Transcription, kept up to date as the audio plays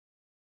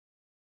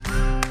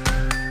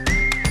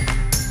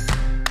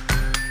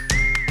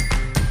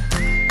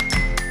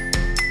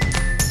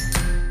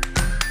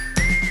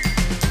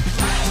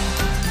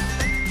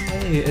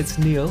it's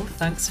Neil.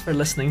 Thanks for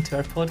listening to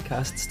our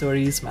podcast,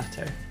 Stories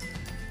Matter.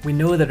 We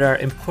know there are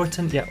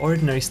important yet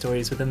ordinary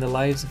stories within the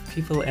lives of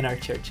people in our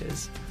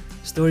churches.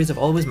 Stories have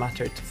always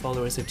mattered to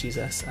followers of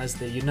Jesus as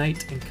they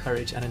unite,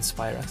 encourage and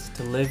inspire us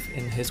to live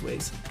in his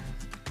ways.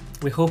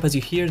 We hope as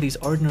you hear these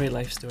ordinary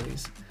life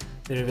stories,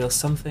 they reveal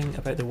something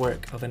about the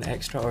work of an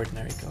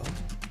extraordinary God.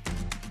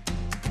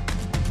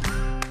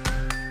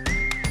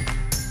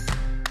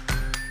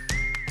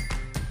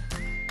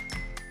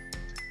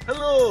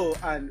 Hello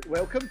and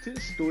welcome to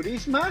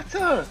Stories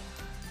Matter.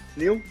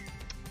 Neil,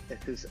 it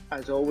is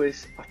as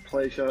always a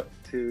pleasure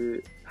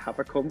to have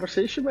a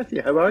conversation with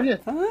you. How are you?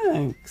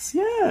 Thanks.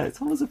 Yeah,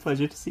 it's always a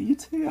pleasure to see you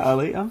too,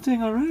 Ali. I'm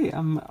doing alright.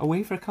 I'm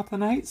away for a couple of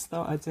nights.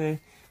 Thought I'd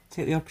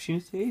take the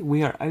opportunity.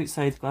 We are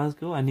outside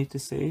Glasgow, I need to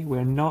say.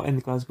 We're not in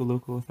the Glasgow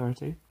Local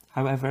Authority.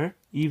 However,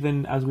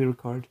 even as we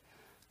record,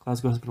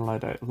 Glasgow has been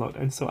allowed out of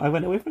lockdown. So I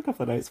went away for a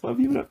couple of nights. What have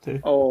you been up to?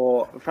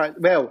 Oh, in fact,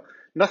 well,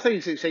 nothing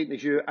as exciting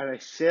as you, and I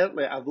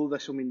certainly, although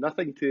this will mean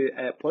nothing to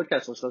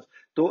podcast listeners,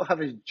 don't have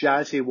a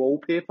jazzy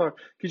wallpaper.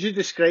 Could you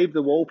describe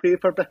the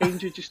wallpaper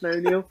behind you just now,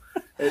 Neil?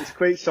 It's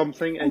quite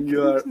something in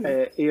your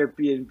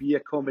Airbnb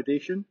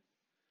accommodation.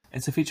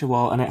 It's a feature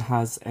wall and it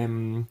has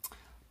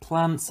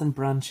plants and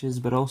branches,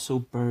 but also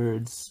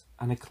birds,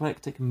 an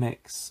eclectic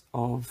mix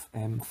of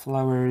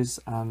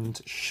flowers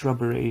and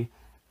shrubbery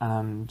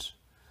and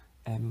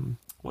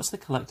what's the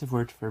collective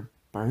word for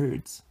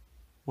birds?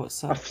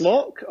 What's that? A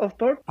flock of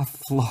birds? A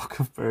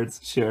flock of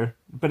birds, sure.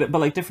 But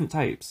like different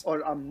types. Or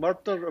a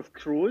murder of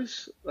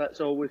crows.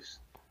 That's always...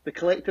 The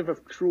collective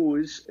of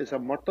crows is a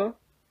murder.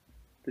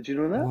 Did you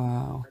know that?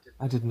 Wow.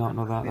 I did not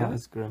know that. Yeah. That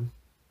is grim.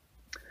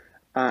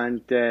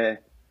 And a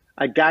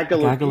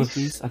gaggle of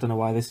geese. I don't know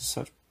why this is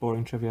such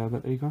boring trivia,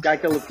 but there you go.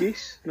 Gaggle of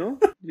geese. No?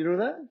 You know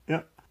that?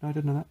 Yeah. No, I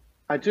didn't know that.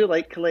 I do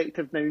like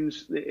collective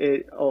nouns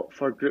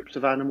for groups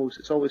of animals.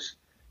 It's always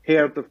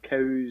herd of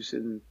cows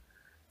and...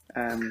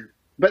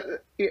 But,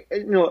 you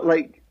know,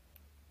 like,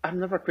 I'm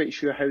never quite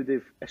sure how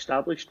they've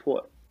established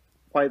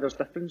why there's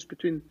difference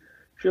between,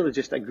 surely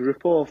just a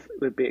group of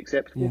would be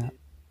acceptable.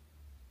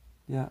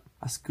 Yeah.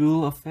 A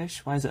school of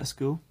fish? Why is it a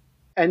school?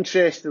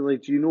 Interestingly,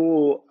 do you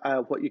know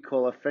what you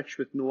call a fish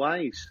with no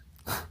eyes?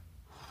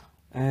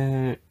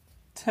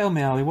 Tell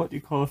me, Ali, what do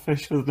you call a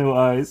fish with no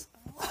eyes?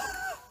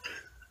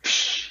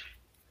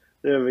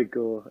 There we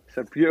go. It's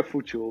a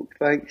beautiful joke.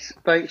 Thanks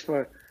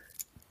for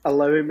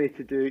allowing me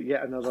to do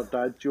yet another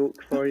dad joke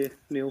for you,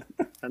 Neil.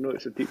 I know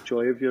it's a deep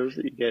joy of yours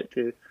that you get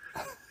to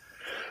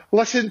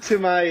listen to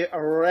my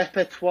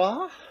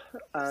repertoire,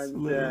 and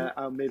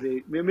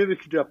maybe we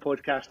could do a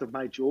podcast of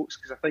my jokes,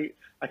 because I think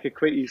I could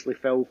quite easily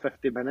fill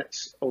 50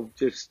 minutes of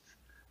just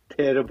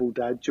terrible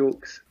dad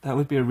jokes. That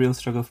would be a real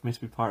struggle for me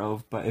to be part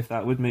of, but if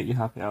that would make you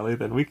happy, Ali,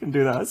 then we can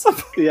do that at some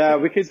point. Yeah,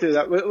 we could do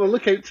that. We'll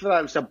look out for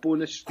that. It's a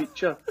bonus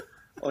feature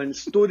on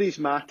Stories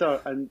Matter,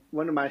 and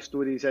one of my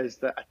stories is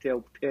that I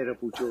tell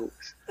terrible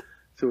jokes,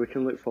 so we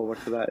can look forward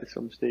to that at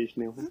some stage,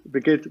 Neil. It'd be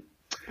good.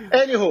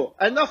 Anyhow,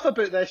 enough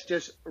about this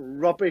just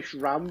rubbish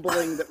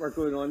rambling that we're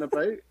going on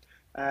about.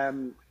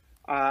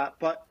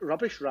 But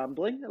rubbish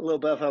rambling, a little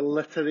bit of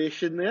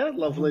alliteration there,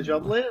 lovely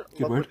jubbly,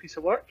 lovely word. Piece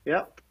of work.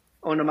 Yep.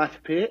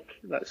 Onomatopoeic,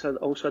 that's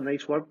also a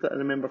nice word that I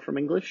remember from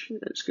English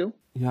at school.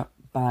 Yep.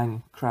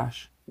 Bang,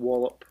 crash.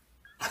 Wallop.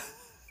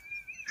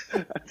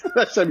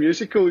 That's a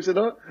musical, is it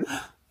not?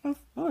 Oh,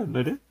 I have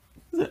no idea.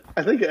 Is it?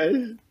 I think it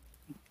is.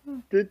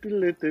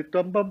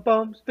 Dum bum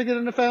bum, Sticking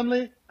in the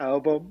Family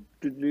album.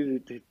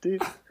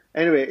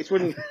 Anyway, it's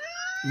when.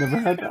 Never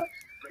heard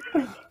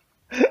that.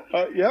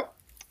 Yep.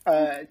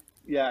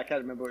 Yeah, I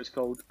can't remember what it's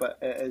called, but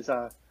it is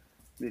a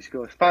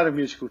musical. It's part of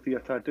musical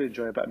theatre. I do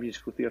enjoy a bit of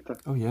musical theatre.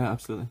 Oh yeah,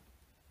 absolutely.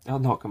 It'll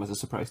not come as a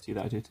surprise to you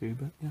that I do too,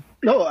 but yeah.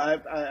 No,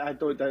 I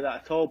don't doubt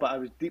that at all, but I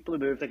was deeply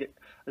moved.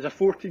 As a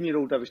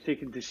 14-year-old, I was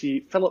taken to see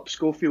Philip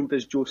Schofield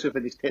as Joseph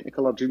in his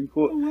Technicolor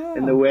Dreamcoat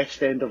in the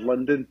West End of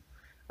London,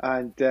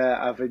 and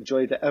I've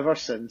enjoyed it ever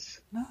since.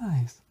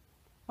 Nice.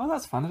 Oh,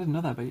 that's fun. I didn't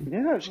know that about you.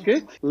 Yeah, it's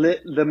good. Les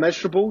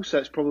Miserables,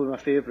 that's probably my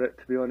favourite,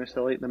 to be honest.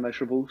 I like Les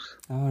Miserables.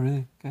 Oh,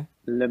 really? Okay.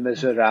 Les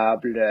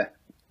Miserables.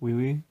 Oui,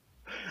 oui.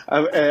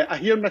 I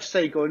hear Miss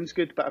Saigon's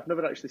good, but I've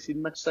never actually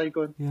seen Miss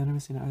Saigon. Yeah, I've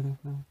never seen it either,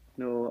 no.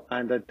 No,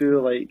 and I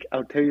do like,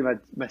 I'll tell you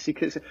my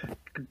secrets.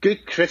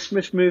 Good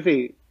Christmas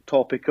movie,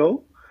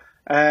 topical.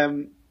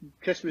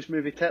 Christmas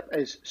movie tip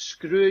is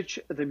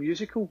Scrooge the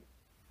Musical.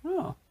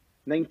 Oh.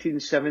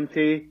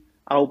 1970,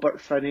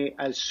 Albert Finney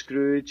as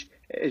Scrooge.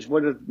 It is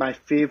one of my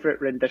favourite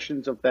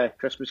renditions of the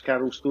Christmas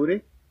Carol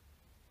story.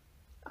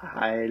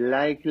 I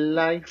like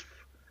life,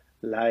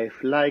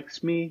 life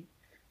likes me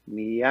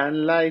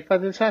and life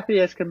is as happy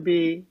as can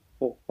be.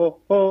 Ho, ho,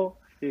 ho.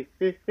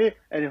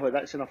 Anyway,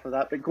 that's enough of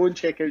that. But go and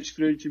check out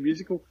Scrooge the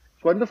Musical.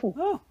 It's wonderful.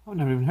 Oh, I've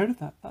never even heard of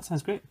that. That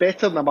sounds great.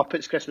 Better than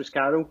Muppets Christmas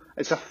Carol.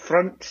 It's a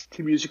front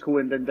to musical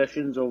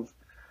renditions of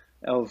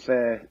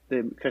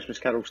the Christmas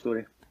Carol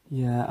story.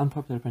 Yeah,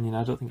 unpopular opinion.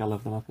 I don't think I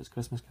love the Muppets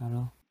Christmas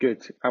Carol.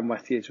 Good, I'm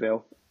with you as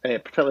well.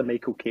 Particularly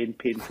Michael Caine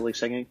painfully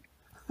singing,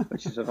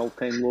 which is an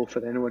all-time low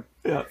for anyone.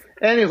 Yeah.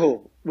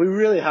 Anyhow, we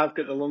really have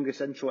got the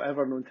longest intro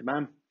ever known to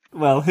man.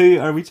 Well, who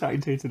are we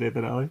chatting to today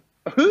then, Ali?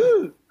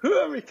 Who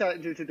are we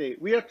chatting to today?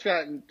 We are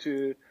chatting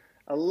to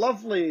a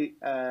lovely,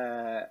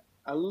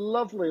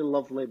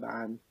 lovely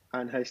man,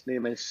 and his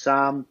name is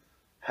Sam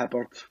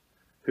Hibbard,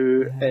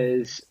 who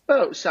is,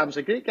 well, Sam's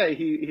a great guy.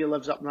 He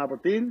lives up in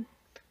Aberdeen.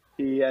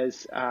 He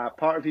is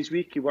part of his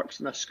week, he works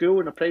in a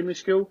school, in a primary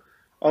school.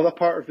 Other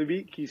part of the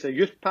week, he's a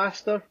youth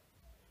pastor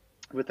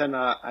within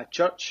a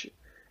church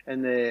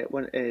in the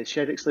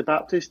Shedixley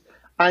Baptist.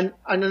 And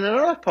in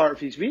another part of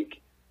his week,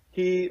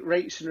 he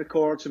writes and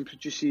records and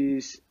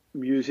produces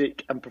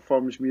music and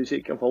performs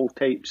music of all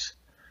types,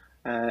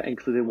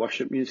 including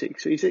worship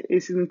music. So he's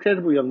an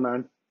incredible young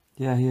man.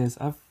 Yeah, he is.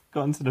 I've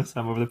gotten to know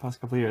Sam over the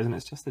past couple of years, and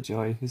it's just a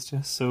joy. He's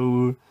just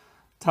so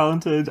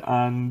talented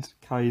and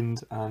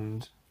kind,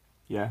 and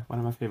yeah, one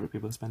of my favourite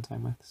people to spend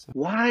time with. So.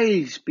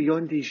 Wise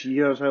beyond his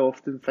years, I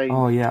often find.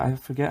 Oh yeah, I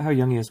forget how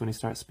young he is when he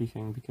starts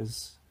speaking,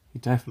 because he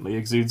definitely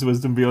exudes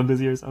wisdom beyond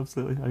his years.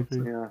 Absolutely, I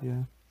agree.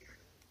 Yeah.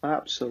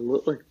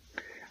 Absolutely.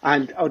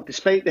 And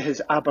despite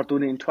his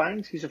Aberdonian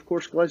twangs, he's of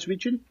course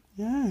Glaswegian.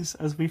 Yes,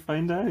 as we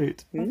find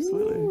out.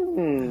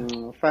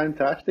 Absolutely.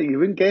 Fantastic. You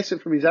wouldn't guess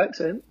it from his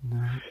accent.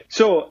 No.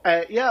 So,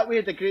 we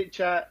had a great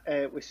chat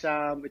with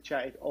Sam. We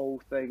chatted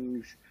all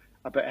things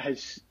about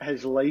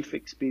his life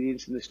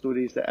experience and the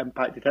stories that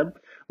impacted him.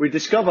 We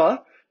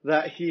discover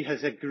that he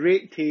has a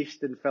great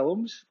taste in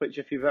films, which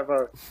if you've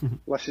ever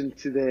listened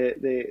to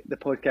the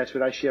podcast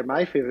where I share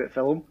my favourite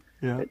film,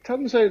 it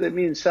turns out that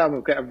me and Sam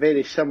have got a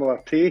very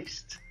similar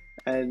taste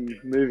in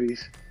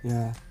movies.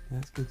 Yeah,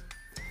 that's good.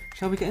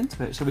 Shall we get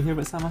into it? Shall we hear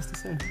what Sam has to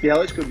say? Yeah,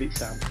 let's go meet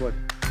Sam. Go on.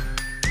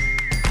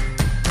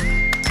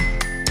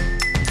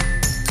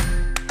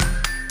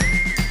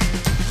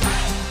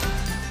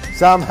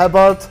 Sam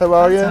Hibbard, how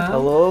are you? Sam.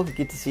 Hello,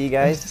 good to see you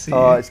guys. Nice to see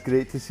you. It's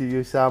great to see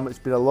you, Sam. It's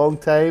been a long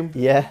time.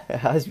 Yeah, it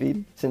has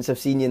been since I've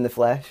seen you in the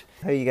flesh.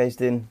 How are you guys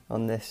doing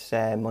on this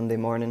Monday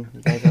morning?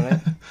 You guys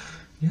alright?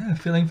 Yeah,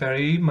 feeling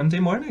very Monday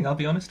morning, I'll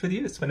be honest with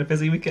you. It's been a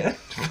busy weekend,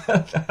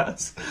 but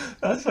that's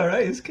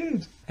alright, it's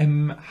good.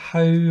 How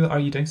are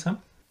you doing, Sam?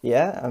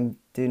 Yeah, I'm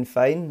doing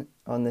fine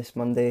on this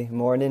Monday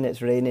morning.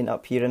 It's raining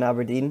up here in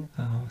Aberdeen.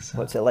 Oh, sad.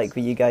 What's it like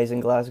with you guys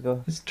in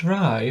Glasgow? It's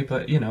dry,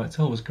 but it's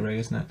always grey,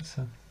 isn't it?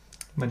 So,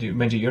 mind you,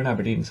 you're in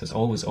Aberdeen, so it's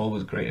always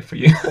great for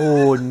you.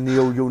 Oh,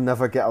 Neil, you'll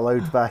never get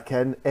allowed back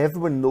in.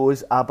 Everyone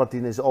knows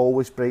Aberdeen is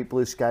always bright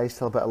blue skies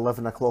till about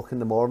 11 o'clock in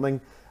the morning,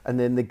 and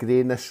then the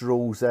greyness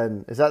rolls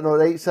in. Is that not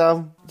right,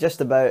 Sam?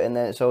 Just about, and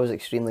then it's always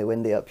extremely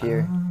windy up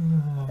here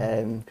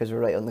because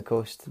we're right on the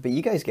coast. But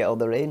you guys get all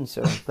the rain,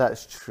 so...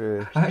 That's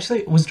true. I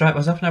actually was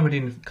up in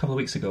Aberdeen a couple of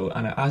weeks ago,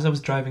 and as I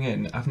was driving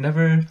in, I've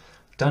never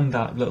done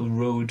that little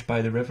road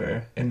by the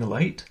river in the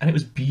light, and it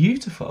was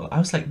beautiful. I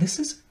was like, this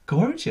is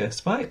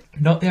gorgeous. Why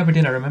not the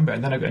Aberdeen I remember?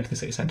 And then I got into the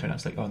city centre, and I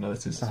was like, oh no,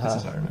 this is what I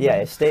remember.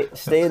 Yeah, stay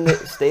in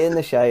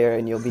the Shire,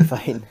 and you'll be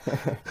fine.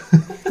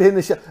 Stay in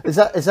the Shire. Was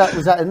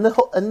that in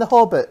the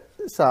Hobbit,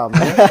 Sam?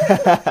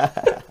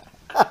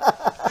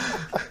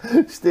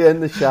 Stay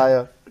in the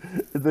Shire.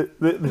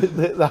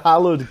 The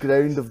hallowed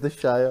ground of the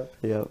Shire.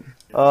 Yeah.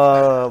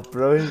 Oh,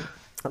 brilliant.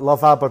 I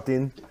love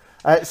Aberdeen.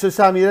 So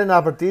Sam, you're in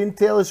Aberdeen.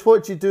 Tell us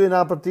what you do in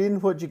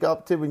Aberdeen. What do you get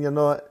up to when you're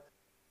not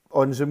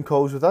on Zoom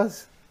calls with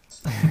us?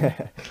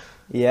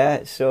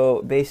 Yeah,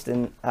 so based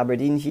in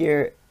Aberdeen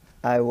here,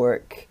 I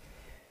work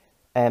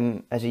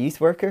as a youth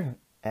worker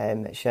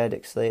at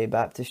Shedixley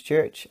Baptist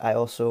Church. I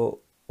also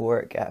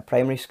work at a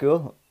primary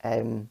school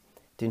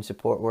doing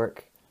support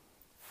work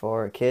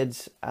for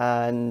kids,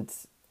 and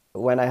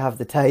when I have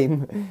the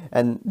time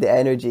and the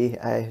energy,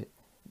 I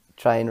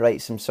try and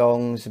write some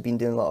songs. I've been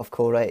doing a lot of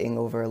co-writing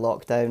over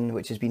lockdown,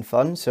 which has been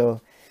fun. So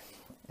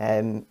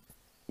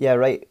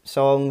write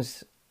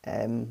songs.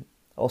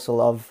 Also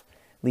love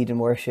leading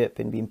worship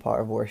and being part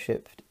of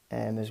worship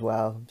as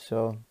well.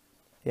 So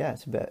yeah,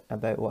 it's a bit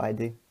about what I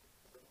do.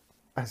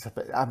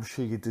 I'm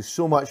sure you do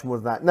so much more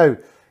than that. Now,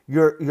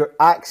 your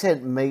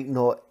accent might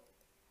not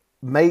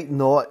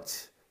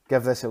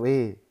give this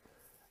away,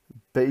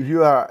 but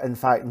you are in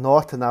fact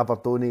not an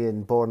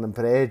Aberdonian born and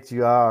bred.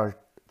 You are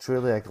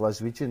truly a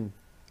Glaswegian.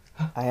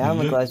 I am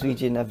a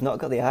Glaswegian. I've not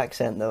got the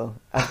accent though.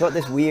 I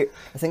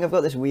think I've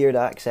got this weird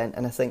accent,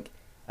 and I think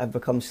I've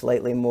become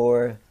slightly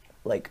more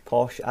like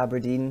posh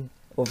Aberdeen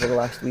over the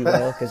last wee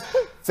while. Cause,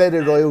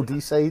 very Royal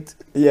D-side.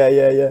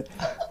 Yeah.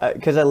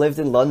 Because I lived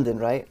in London,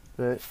 right,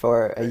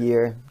 for a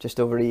year, just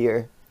over a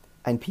year,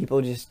 and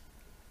people just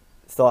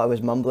thought I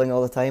was mumbling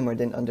all the time or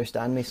didn't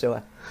understand me.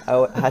 So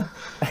I had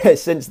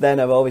since then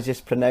I've always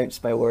just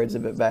pronounced my words a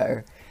bit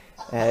better.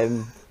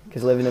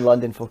 Because living in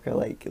London, folk are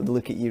like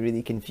look at you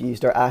really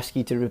confused or ask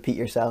you to repeat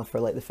yourself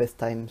for like the 5th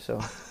time.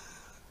 So,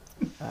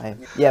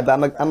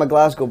 but I'm a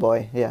Glasgow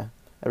boy. Yeah,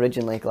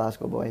 originally a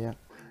Glasgow boy. Yeah.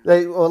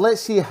 Right. Well,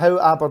 let's see how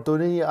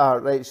Aberdonian you are.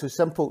 Right. So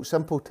simple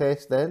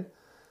test then.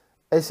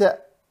 Is it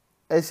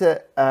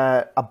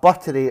a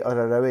buttery or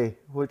a rowie?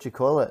 What do you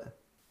call it?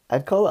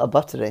 I'd call it a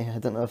buttery. I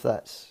don't know if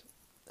that's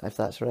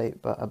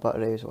right, but a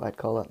buttery is what I'd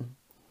call it.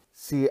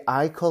 See,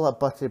 I call it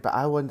buttery, but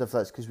I wonder if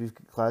that's because we've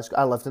got Glasgow.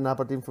 I lived in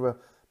Aberdeen for a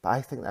while, But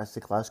I think that's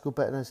the Glasgow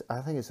bit, and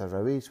I think it's a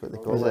rowie, is what they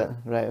call Is it. it?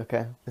 Right,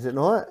 okay. Is it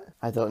not?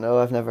 I don't know,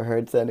 I've never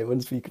heard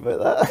anyone speak about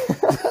that.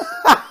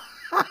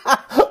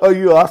 Oh,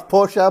 you are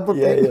posh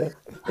Aberdeen?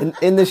 Yeah.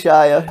 In the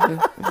Shire.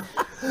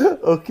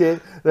 Okay,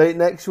 right,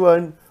 next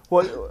one.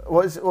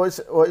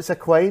 What's a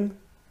quine?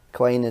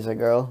 Quine is a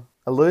girl.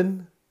 A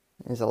loon?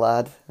 Is a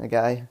lad, a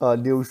guy. Oh,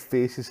 Neil's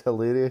face is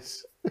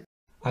hilarious.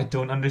 I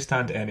don't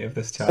understand any of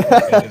this chat,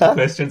 any of the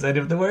questions, any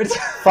of the words.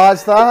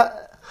 Faz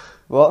that?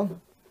 What?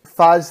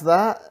 Faz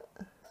that?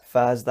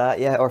 Faz that,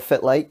 yeah, or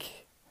fit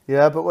like.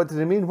 Yeah, but what does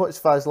it mean? What's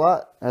faz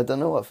lat? I don't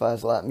know what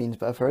faz lat means,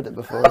 but I've heard it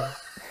before.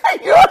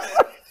 You're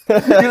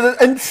the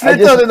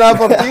intruder in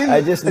Aberdeen.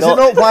 Is it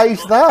not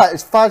why's that?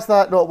 It's faz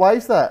that, not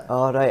why's that?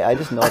 Oh, right, I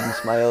just nod and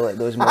smile at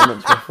those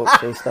moments where folks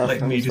say stuff.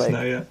 Like me just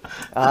now, yeah.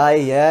 Aye,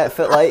 yeah,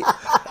 fit like.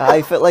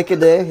 Aye, fit like a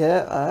day,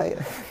 yeah, aye.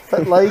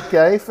 Fit like,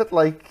 eh? Fit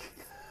like.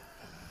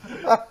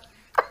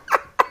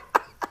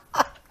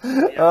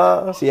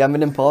 See, I'm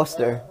an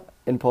imposter.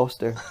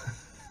 Imposter.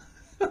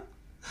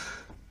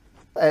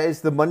 It's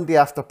the Monday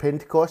after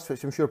Pentecost,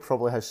 which I'm sure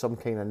probably has some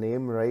kind of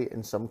name, right,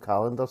 in some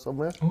calendar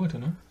somewhere. Oh, I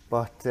don't know.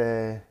 But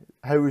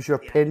how was your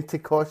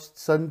Pentecost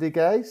Sunday,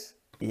 guys?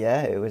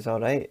 Yeah, it was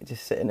alright.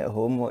 Just sitting at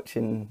home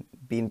watching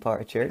Being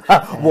Part of Church.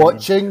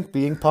 Watching,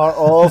 being part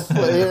of.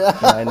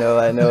 I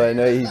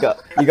know. You got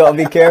to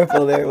be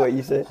careful there what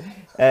you say.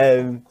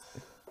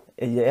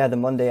 Yeah, the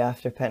Monday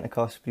after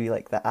Pentecost would be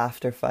like the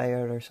after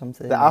fire or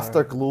something. The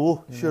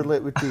afterglow, surely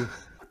it would be.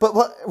 But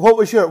what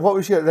was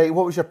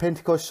your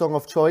Pentecost song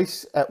of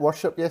choice at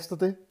worship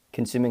yesterday?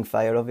 Consuming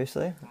Fire,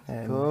 obviously.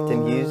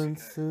 Tim Hughes.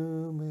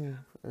 Consuming.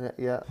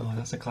 Yeah. Oh,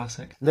 that's a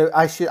classic. Now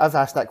I've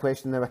asked that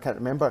question now, I can't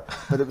remember,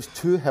 but it was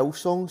two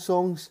Hillsong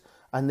songs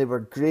and they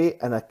were great,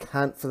 and I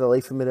can't for the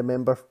life of me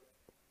remember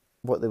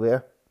what they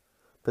were.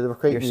 But they were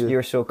quite new.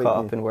 You're so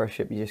caught up in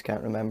worship, you just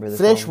can't remember the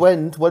Fresh song.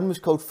 Wind. One was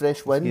called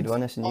Fresh Wind. Good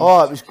one, isn't it?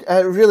 Oh, it was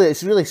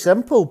it's really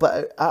simple,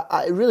 but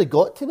it really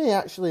got to me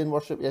actually in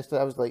worship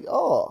yesterday. I was like,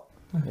 oh,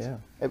 Yeah,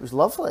 it was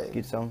lovely.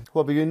 good song.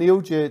 What about you,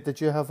 Neil?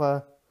 Did you have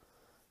a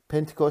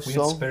Pentecost We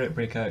song? had Spirit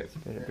Break Out.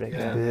 Spirit Break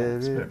Yeah,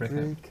 Out. Spirit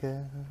Break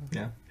Out.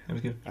 Yeah, it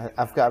was good.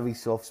 I've got a wee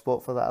soft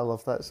spot for that. I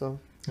love that song.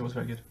 It was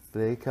very good.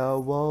 Break our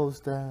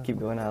walls down. Keep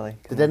going, Ali.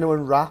 Did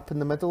anyone rap in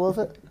the middle of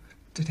it?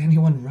 Did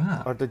anyone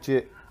rap? Or did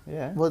you...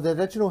 Yeah. Well, the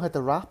original had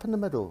the rap in the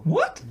middle.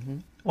 What?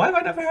 Why have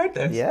I never heard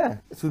this? Yeah,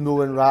 So no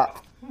one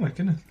rapped. Oh my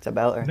goodness. it's a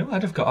belter. No,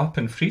 I'd have got up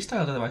and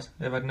freestyled otherwise,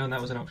 if I'd known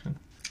that was an option.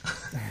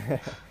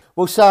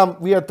 Well, Sam,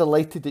 we are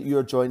delighted that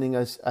you're joining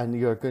us and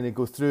you're going to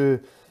go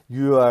through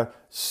your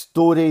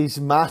Stories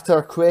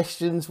Matter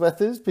questions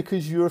with us,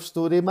 because your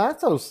story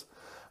matters.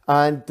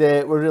 And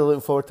we're really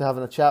looking forward to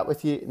having a chat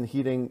with you and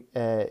hearing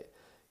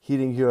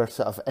your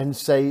sort of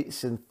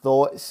insights and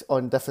thoughts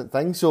on different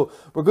things. So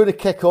we're going to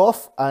kick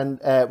off, and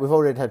we've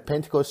already had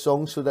Pentecost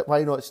songs, so that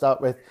why not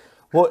start with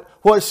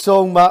what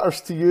song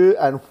matters to you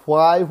and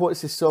why?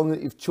 What's the song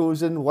that you've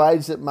chosen? Why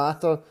does it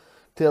matter?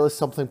 Tell us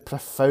something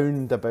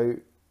profound about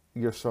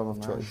your song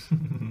of choice.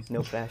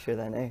 No pressure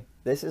then, eh?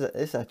 This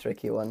is a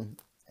tricky one.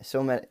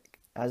 So many,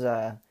 as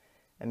a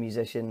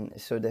musician,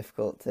 it's so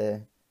difficult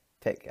to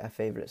pick a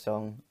favourite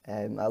song.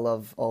 I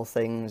love all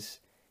things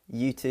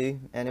U2.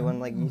 Anyone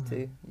like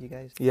U2? You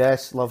guys?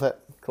 Yes, love it.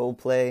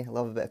 Coldplay.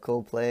 Love a bit of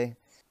Coldplay.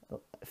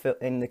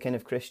 In the kind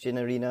of Christian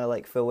arena,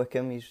 like Phil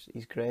Wickham,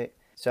 he's great.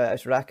 So I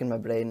was racking my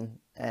brain,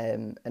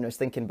 and I was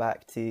thinking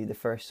back to the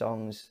first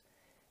songs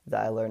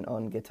that I learned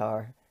on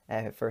guitar,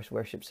 first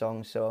worship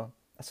songs. So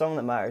a song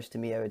that matters to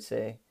me, I would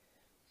say,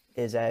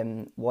 is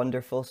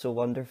Wonderful, So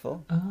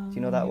Wonderful. Do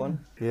you know that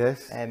one?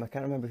 Yes. I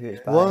can't remember who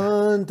it's by.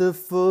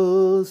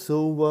 Wonderful,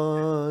 so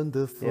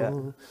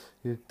wonderful.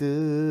 Yeah.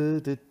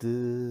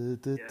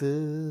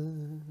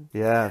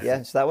 Yeah.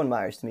 Yeah, so that one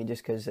matters to me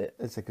just because it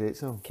It's a great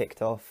song.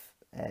 kicked off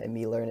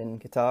me learning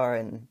guitar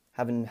and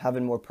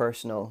having more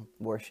personal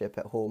worship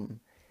at home.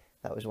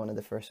 That was one of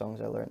the first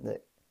songs I learned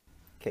that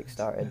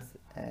kick-started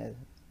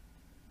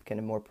kind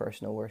of more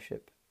personal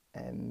worship.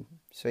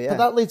 So yeah. But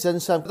that leads in,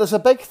 Sam. There's a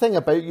big thing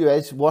about you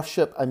is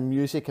worship, and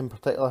music in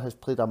particular has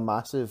played a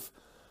massive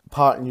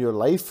part in your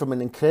life from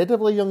an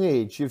incredibly young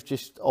age. You've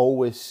just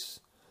always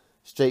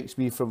strikes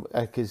me from,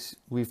 because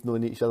we've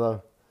known each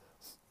other,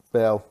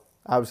 well,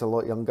 I was a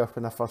lot younger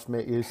when I first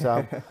met you,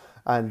 Sam,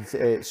 and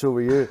so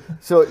were you.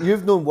 So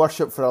you've known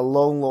worship for a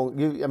long,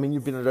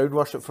 you've been around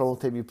worship for a long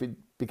time. You've been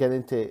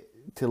beginning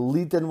to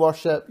lead in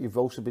worship. You've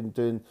also been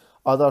doing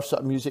other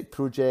sort of music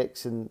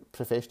projects and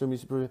professional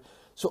music projects.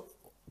 So,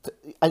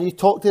 and you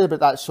talked there about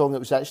that song. It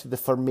was actually the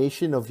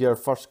formation of your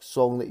first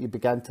song that you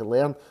began to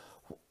learn.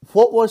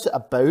 What was it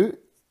about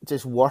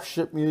just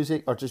worship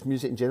music, or just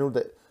music in general,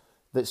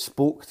 that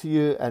spoke to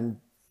you and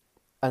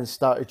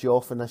started you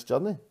off on this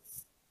journey?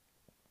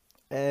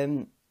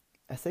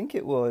 I think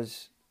it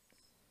was,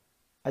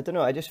 I don't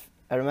know,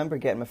 I remember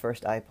getting my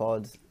first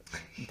iPod,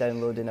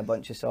 downloading a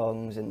bunch of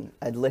songs, and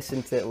I'd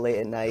listen to it late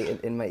at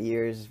night in my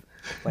ears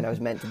when I was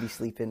meant to be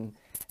sleeping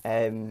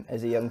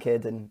as a young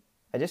kid, and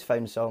I just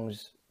found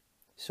songs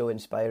so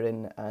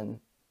inspiring. And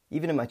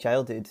even in my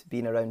childhood,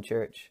 being around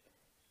church,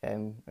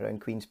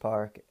 around Queen's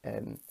Park.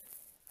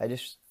 I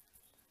just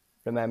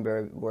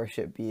remember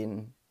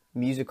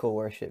musical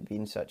worship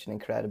being such an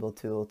incredible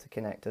tool to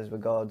connect us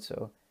with God.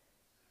 So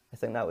I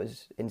think that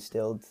was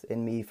instilled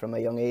in me from a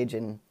young age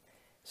and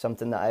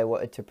something that I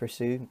wanted to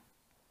pursue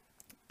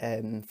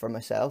for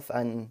myself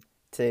and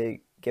to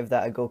give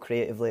that a go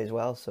creatively as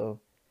well. So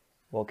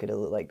what could it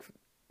look like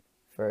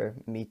for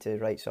me to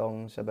write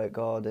songs about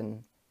God,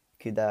 and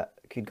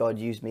could God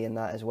use me in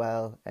that as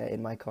well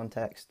in my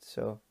context?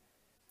 So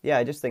yeah,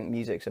 I just think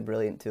music's a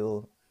brilliant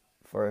tool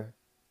for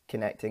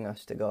connecting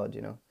us to God,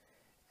 you know.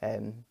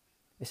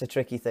 It's a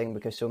tricky thing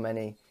because so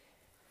many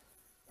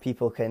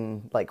people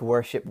can like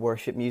worship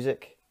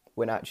music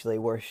when actually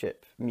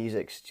worship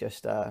music's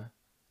just a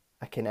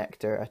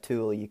connector, a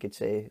tool, you could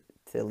say,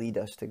 to lead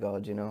us to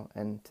God, you know,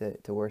 and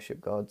to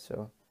worship God.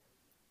 So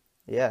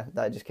yeah,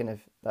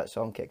 that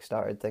song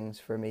kick-started things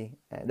for me.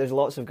 There's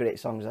lots of great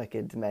songs I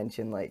could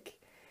mention, like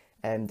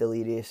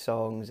Delirious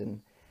songs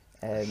and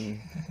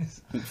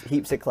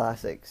heaps of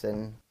classics,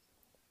 and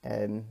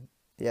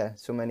yeah,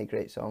 so many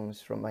great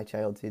songs from my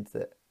childhood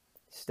that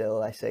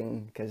still I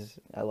sing because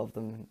I love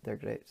them. They're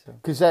great. So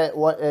because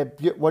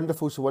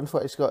wonderful, so wonderful.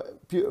 It's got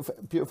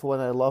beautiful one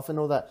I love and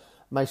all that.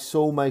 My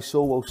soul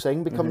will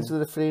sing becomes the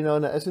refrain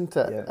on it, isn't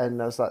it? Yeah. And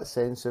there's that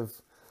sense of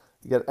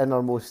your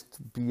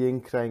innermost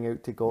being crying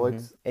out to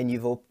God. And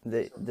you've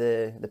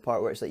the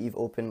part where it's like you've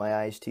opened my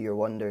eyes to your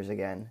wonders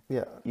again.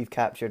 Yeah, you've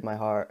captured my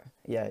heart.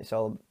 Yeah, it's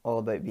all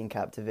about being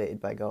captivated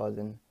by God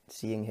and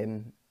seeing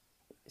Him.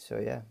 So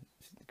yeah,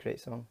 it's a great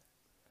song.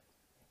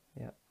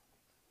 Yeah.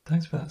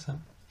 Thanks for that,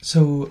 Sam.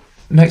 So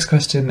next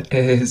question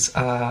is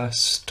a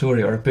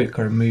story or a book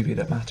or a movie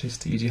that matters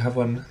to you. Do you have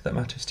one that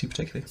matters to you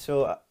particularly?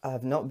 So I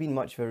have not been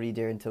much of a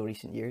reader until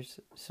recent years,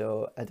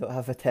 so I don't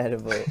have a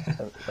terrible,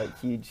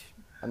 huge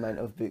amount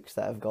of books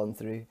that I've gone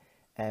through.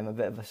 I'm a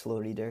bit of a slow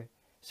reader.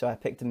 So I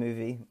picked a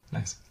movie.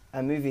 Nice.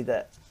 A movie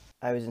that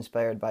I was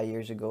inspired by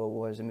years ago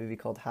was a movie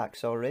called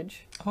Hacksaw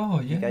Ridge.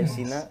 Oh, yeah. You guys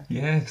seen that?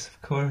 Yes,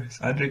 of course.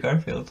 Andrew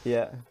Garfield.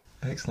 Yeah.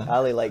 Excellent.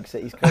 Ali likes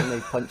it. He's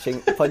currently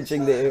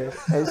punching the air.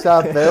 it's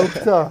a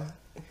belter.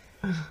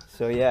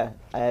 So yeah,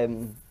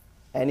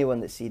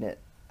 anyone that's seen it,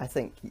 I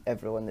think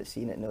everyone that's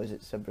seen it knows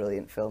it's a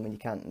brilliant film, and you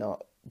can't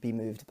not be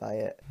moved by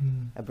it.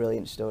 A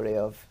brilliant story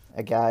of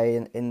a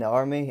guy in the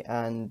army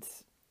and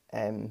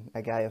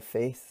a guy of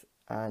faith,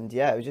 and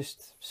yeah, I was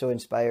just so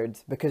inspired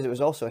because it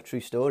was also a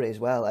true story as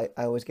well. I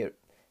always get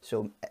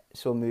so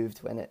moved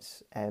when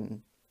it's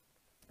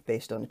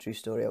based on a true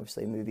story.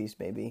 Obviously, movies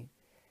maybe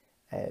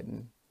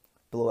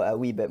blow it a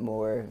wee bit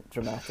more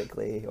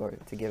dramatically or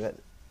to give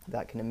it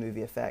that kind of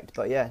movie effect.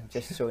 But yeah,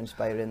 just so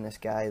inspiring, this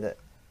guy that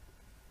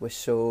was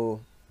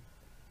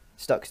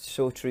stuck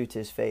so true to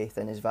his faith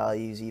and his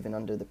values even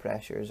under the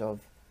pressures of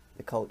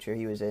the culture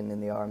he was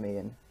in the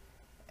army,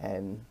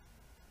 and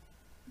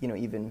you know,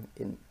 even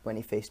when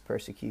he faced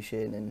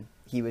persecution, and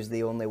he was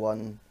the only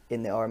one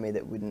in the army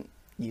that wouldn't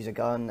use a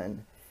gun,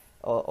 and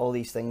all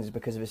these things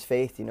because of his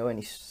faith, you know, and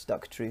he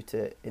stuck true to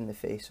it in the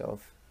face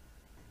of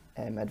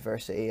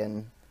adversity.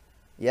 And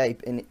yeah,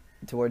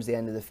 towards the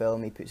end of the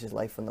film, he puts his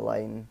life on the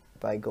line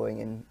by going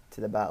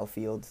into the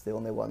battlefield, the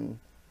only one.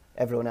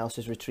 Everyone else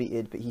has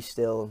retreated, but he's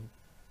still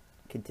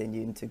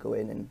continuing to go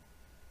in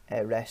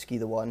and rescue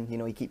the one. You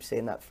know, he keeps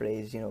saying that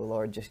phrase, you know,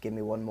 Lord, just give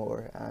me one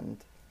more. And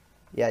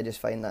yeah, I just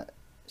find that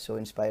so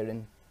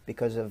inspiring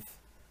because of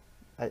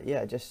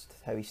just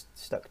how he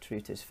stuck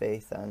true to his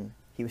faith, and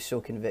he was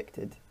so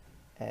convicted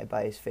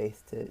by his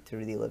faith to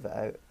really live it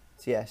out.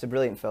 So yeah, it's a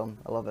brilliant film.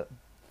 I love it.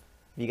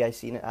 Have you guys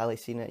seen it?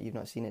 Ali's seen it. You've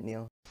not seen it,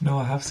 Neil? No,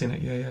 I have seen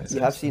it. Yeah. You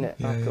have seen it?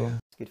 Yeah, oh, cool. Yeah.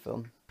 It's a good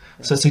film.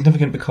 Yeah. So it's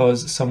significant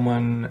because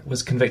someone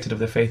was convicted of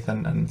their faith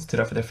and stood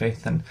up for their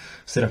faith and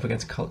stood up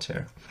against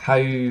culture. How,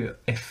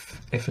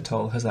 if at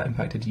all, has that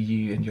impacted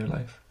you in your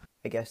life?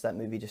 I guess that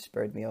movie just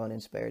spurred me on,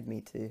 inspired me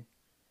to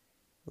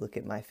look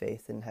at my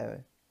faith and how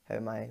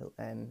am I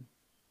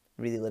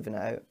really living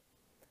it out,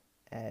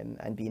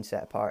 and being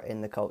set apart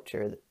in the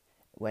culture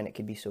when it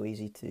could be so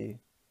easy to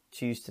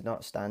choose to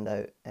not stand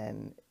out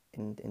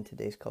in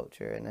today's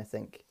culture. And I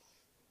think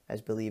as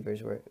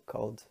believers we're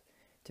called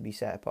to be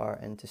set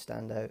apart and to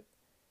stand out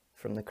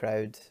from the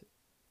crowd,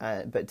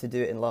 but to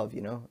do it in love,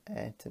 you know,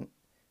 to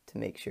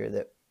make sure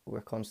that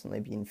we're constantly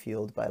being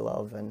fueled by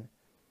love.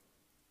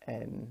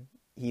 And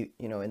he,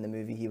 you know, in the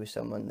movie he was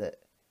someone that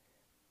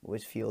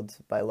was fueled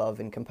by love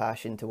and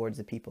compassion towards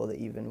the people that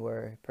even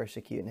were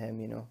persecuting him,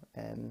 you know.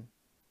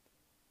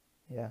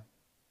 Yeah.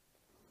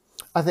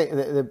 I think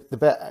the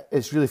bit,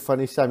 it's really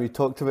funny, Sam, you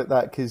talked about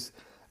that, because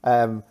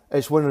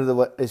it's one of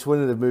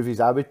the movies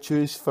I would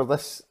choose for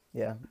this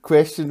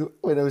question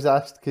when I was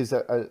asked, because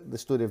the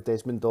story of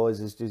Desmond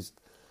Dawes is just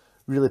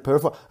really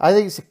powerful. I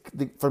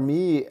think for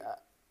me,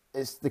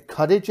 it's the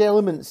courage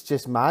element's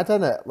just mad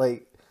in it.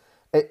 Like,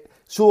 it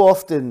so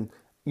often,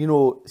 you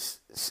know,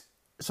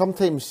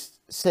 sometimes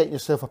setting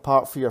yourself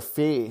apart for your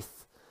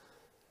faith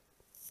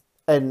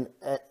in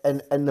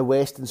the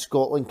West and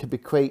Scotland can be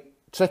quite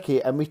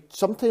tricky, and we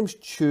sometimes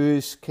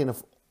choose kind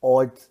of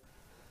odd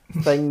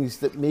things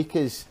that make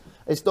us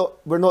it's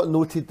not, we're not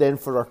noted then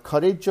for our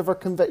courage of our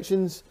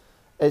convictions.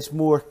 It's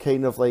more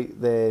kind of like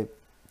the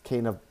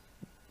kind of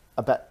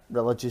a bit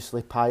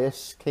religiously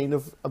pious kind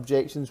of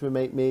objections we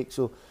might make.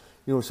 So,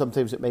 you know,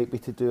 sometimes it might be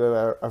to do with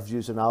our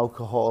views on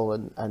alcohol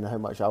and how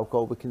much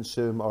alcohol we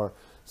consume, or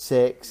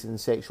sex and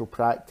sexual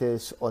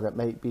practice, or it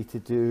might be to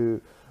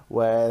do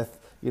with,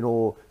 you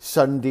know,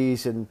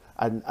 Sundays and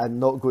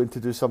not going to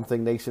do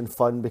something nice and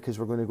fun because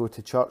we're going to go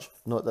to church.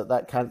 Not that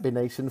that can't be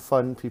nice and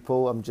fun,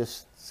 people, I'm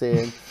just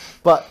saying.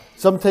 But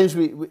sometimes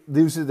we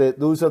those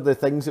are the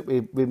things that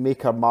we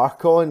make our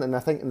mark on. And I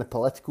think in the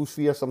political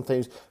sphere,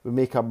 sometimes we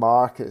make our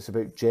mark. It's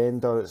about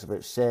gender, it's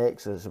about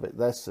sex, it's about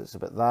this, it's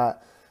about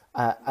that.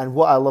 And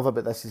what I love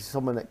about this is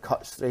someone that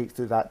cuts straight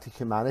through that to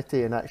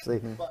humanity, and actually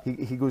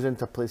he goes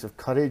into a place of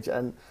courage.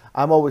 And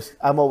I'm always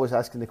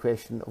asking the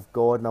question of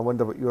God, and I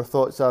wonder what your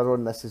thoughts are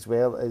on this as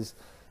well, is,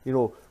 you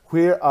know,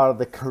 where are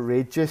the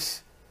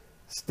courageous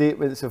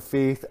statements of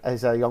faith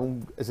as a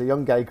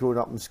young guy growing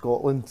up in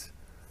Scotland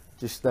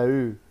just now?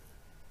 Do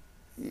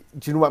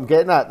you know what I'm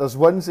getting at? There's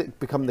ones that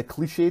become the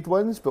cliched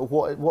ones, but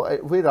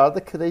where are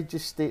the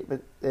courageous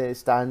statement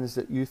stands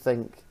that you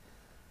think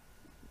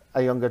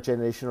a younger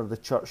generation of the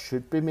church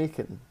should be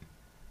making?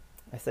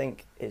 I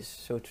think it's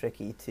so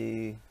tricky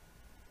to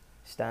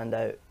stand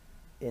out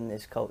in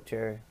this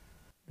culture,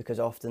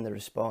 because often the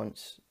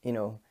response, you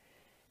know,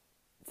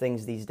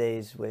 things these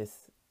days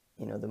with,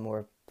 you know, the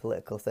more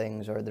political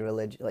things, or the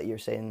religion, like you're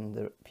saying,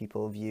 the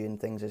people viewing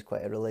things as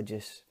quite a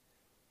religious,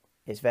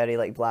 it's very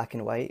like black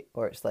and white,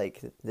 or it's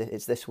like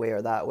it's this way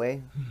or that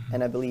way.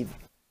 And I believe,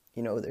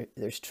 you know,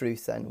 there's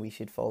truth, and we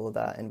should follow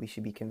that, and we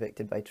should be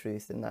convicted by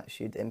truth, and that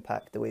should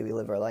impact the way we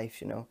live our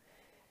lives, you know.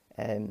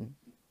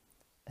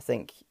 I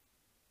think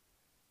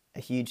a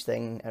huge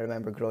thing I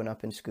remember growing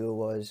up in school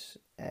was,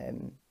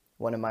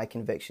 one of my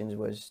convictions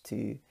was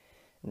to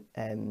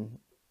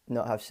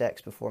not have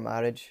sex before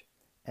marriage,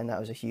 and that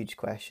was a huge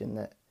question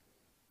that,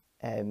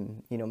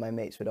 you know, my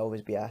mates would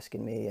always be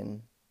asking me.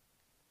 And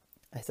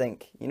I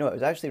think, you know, it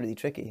was actually really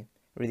tricky,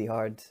 really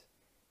hard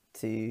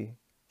to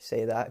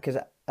say that, because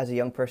as a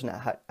young person,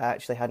 I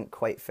actually hadn't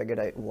quite figured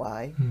out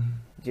why.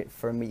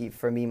 For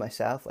me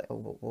myself, like,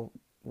 oh, well,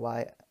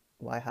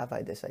 why have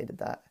I decided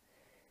that?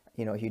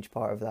 You know, a huge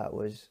part of that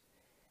was,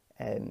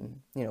 you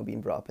know,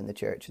 being brought up in the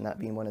church and that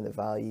being one of the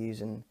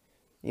values. And,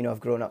 you know, I've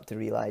grown up to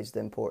realise the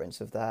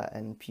importance of that,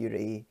 and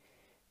purity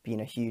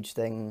being a huge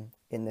thing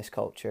in this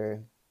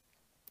culture.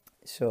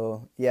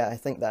 So yeah, I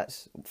think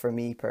that's, for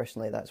me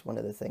personally, that's one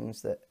of the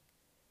things that,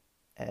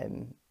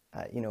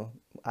 you know,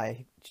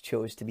 I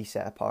chose to be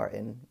set apart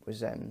in,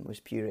 was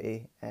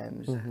purity.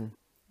 And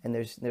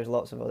there's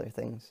lots of other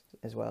things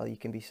as well you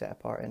can be set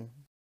apart in.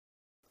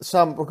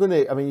 Sam, we're going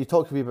to, I mean, you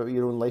talked to me about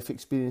your own life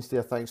experience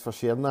there. Thanks for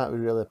sharing that. We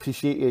really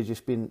appreciate you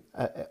just being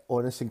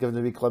honest and giving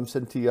a wee glimpse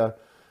into your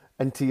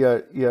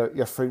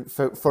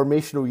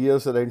formational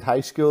years around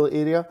high school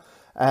area.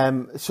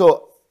 But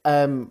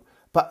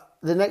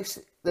the next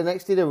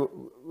area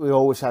we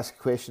always ask a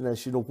question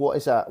is, you know, what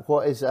is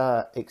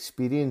a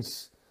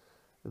experience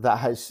that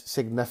has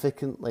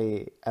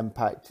significantly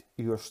impacted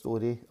your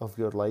story of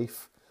your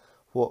life?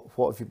 What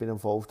have you been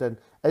involved in?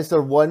 Is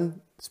there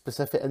one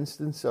specific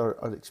instance or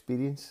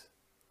experience?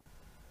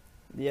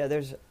 Yeah,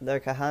 there's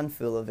like a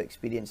handful of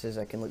experiences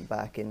I can look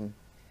back and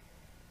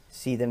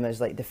see them as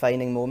like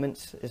defining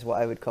moments, is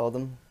what I would call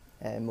them.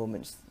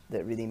 Moments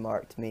that really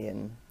marked me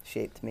and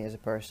shaped me as a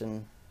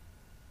person.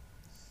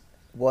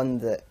 One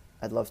that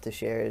I'd love to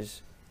share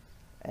is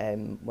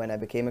when I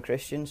became a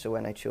Christian, so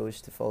when I chose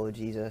to follow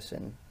Jesus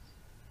and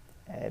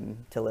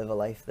to live a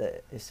life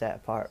that is set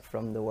apart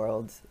from the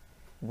world,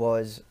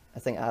 was, I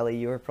think, Ali,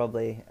 you were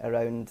probably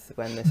around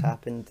when this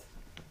happened.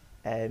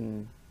 I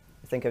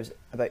think I was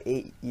about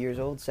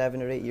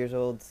 7 or 8 years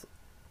old.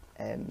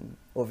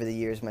 Over the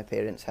years, my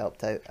parents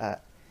helped out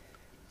at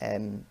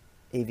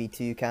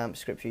AV2 camps,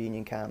 Scripture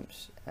Union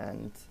camps,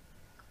 and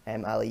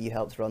Ali, you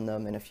helped run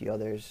them, and a few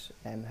others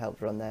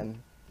helped run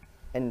them.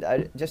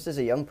 And just as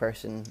a young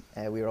person,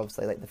 we were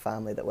obviously like the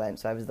family that went,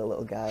 so I was the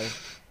little guy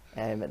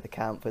at the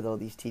camp with all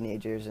these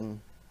teenagers,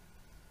 and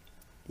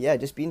yeah,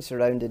 just being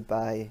surrounded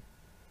by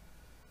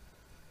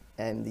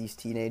these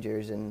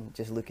teenagers and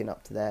just looking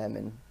up to them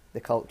and the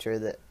culture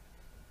that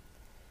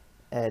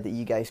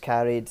you guys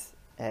carried.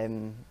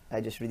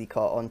 I just really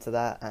caught on to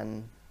that,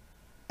 and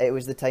it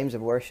was the times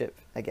of worship,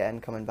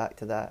 again, coming back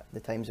to that, the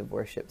times of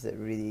worship that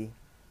really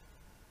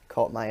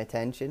caught my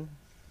attention,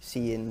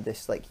 seeing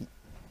this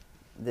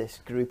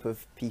group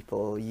of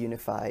people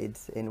unified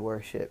in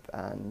worship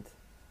and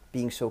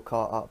being so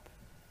caught up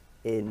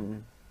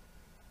in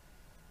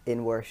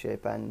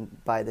worship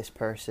and by this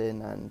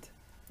person, and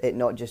it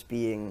not just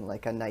being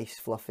like a nice,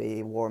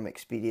 fluffy, warm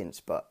experience,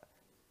 but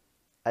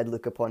I'd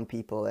look upon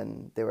people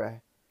and they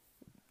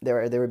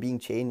were being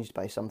changed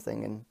by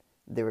something, and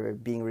they were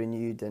being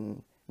renewed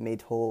and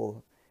made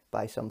whole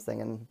by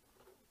something, and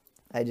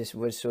I just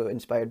was so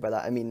inspired by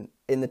that. I mean,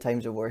 in the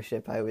times of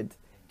worship, I would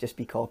just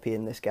be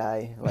copying this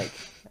guy, like,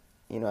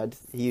 you know,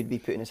 he would be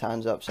putting his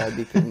hands up, so I'd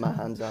be putting my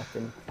hands up,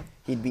 and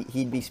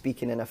he'd be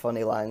speaking in a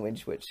funny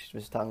language, which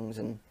was tongues,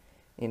 and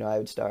I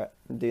would start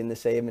doing the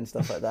same and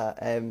stuff like that.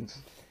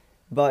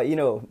 But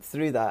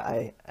through that,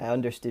 I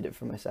understood it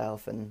for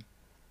myself, and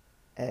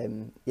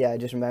I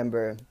just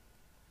remember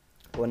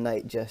one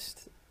night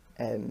just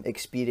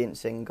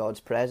experiencing God's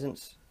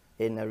presence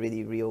in a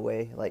really real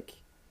way. Like,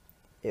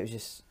 it was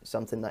just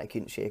something that I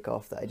couldn't shake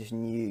off, that I just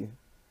knew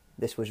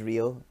this was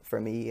real for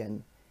me.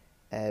 And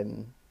I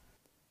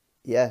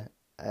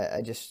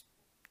just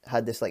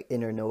had this like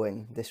inner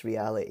knowing, this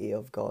reality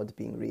of God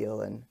being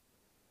real, and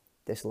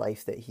this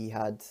life that he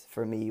had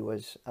for me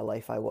was a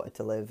life I wanted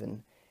to live.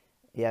 And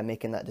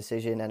making that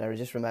decision. And I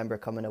just remember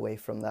coming away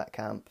from that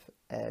camp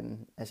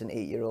as an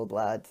 8-year-old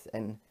lad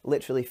and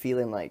literally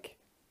feeling like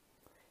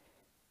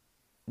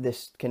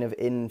this kind of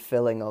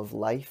infilling of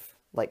life.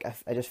 Like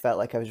I just felt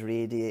like I was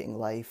radiating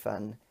life,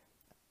 and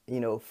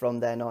from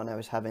then on I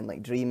was having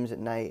like dreams at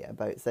night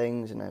about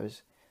things, and I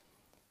was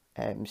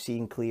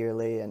seeing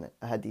clearly, and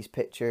I had these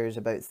pictures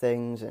about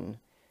things,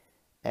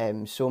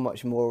 and so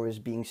much more was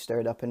being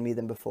stirred up in me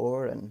than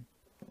before. And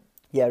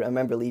I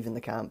remember leaving the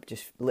camp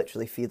just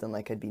literally feeling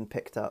like I'd been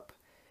picked up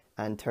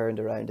and turned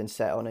around and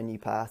set on a new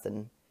path.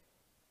 And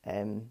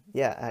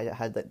I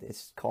had like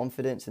this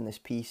confidence and this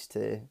peace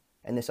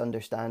and this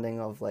understanding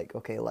of like,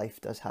 okay,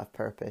 life does have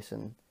purpose,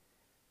 and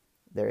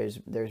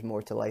there's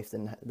more to life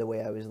than the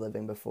way I was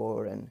living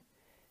before. And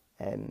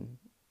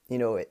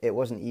it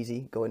wasn't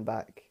easy going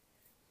back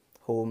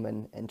home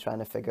and trying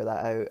to figure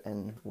that out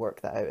and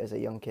work that out as a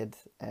young kid.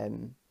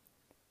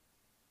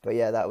 But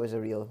that was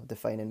a real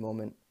defining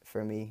moment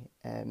for me.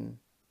 And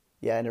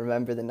I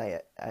remember the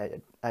night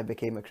I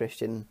became a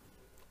Christian,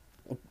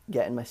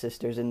 getting my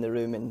sisters in the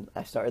room, and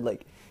I started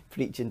like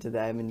preaching to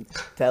them and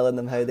telling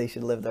them how they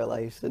should live their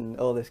lives and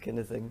all this kind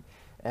of thing.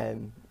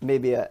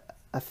 Maybe a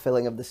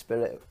filling of the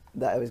Spirit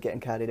that I was getting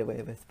carried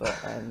away with, but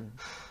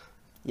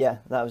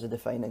that was a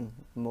defining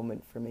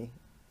moment for me.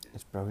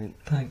 It's brilliant.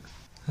 Thanks.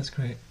 That's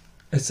great.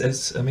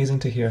 It's amazing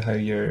to hear how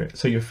your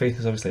faith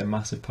is obviously a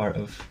massive part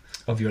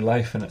of your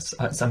life, and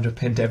it's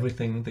underpinned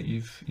everything that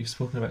you've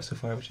spoken about so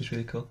far, which is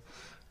really cool.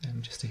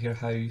 Just to hear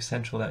how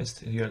central that is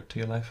to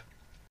your life.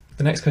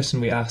 The next question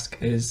we ask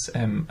is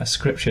a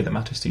scripture that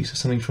matters to you, so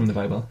something from the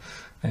Bible,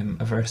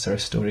 a verse or a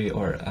story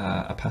or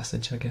a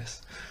passage, I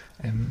guess.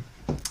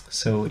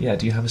 Do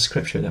you have a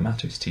scripture that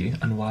matters to you,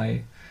 and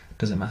why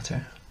does it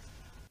matter?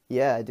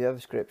 Yeah, I do have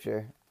a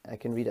scripture. I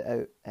can read it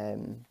out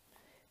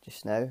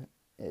just now.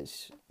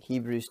 It's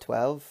Hebrews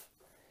 12.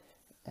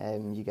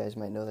 You guys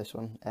might know this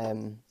one.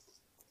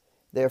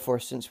 Therefore,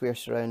 since we are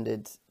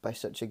surrounded by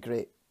such a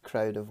great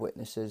crowd of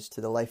witnesses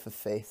to the life of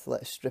faith,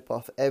 let us strip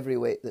off every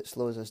weight that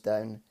slows us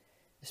down,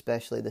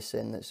 especially the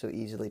sin that so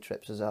easily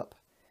trips us up,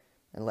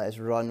 and let us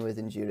run with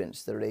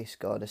endurance the race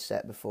God has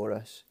set before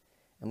us.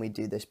 And we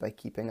do this by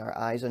keeping our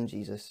eyes on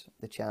Jesus,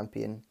 the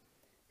champion,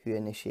 who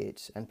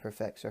initiates and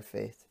perfects our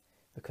faith.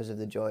 Because of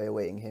the joy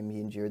awaiting him, he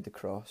endured the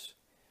cross,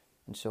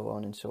 and so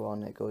on and so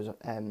on. It goes.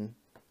 And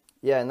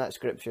that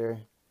scripture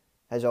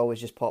has always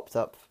just popped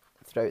up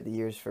throughout the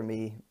years for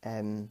me.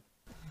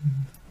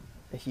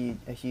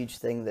 A huge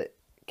thing that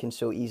can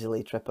so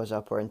easily trip us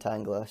up or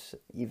entangle us,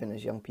 even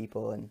as young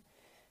people and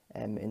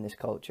in this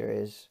culture,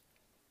 is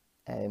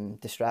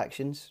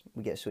distractions.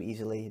 We get so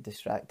easily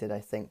distracted, I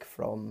think,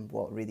 from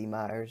what really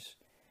matters.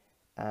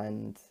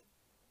 And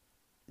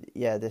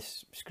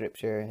this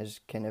scripture has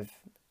kind of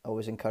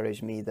always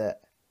encouraged me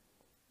that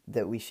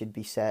we should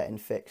be set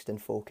and fixed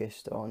and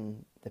focused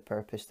on the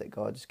purpose that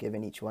God's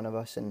given each one of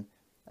us. And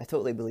I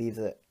totally believe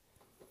that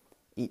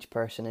each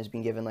person has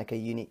been given like a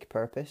unique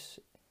purpose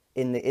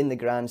in the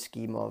grand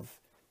scheme of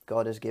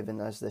God has given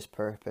us this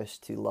purpose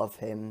to love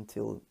him,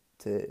 to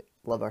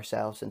love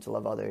ourselves and to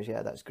love others.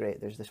 Yeah, that's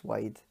great. There's this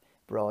wide,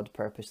 broad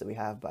purpose that we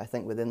have. But I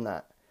think within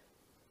that,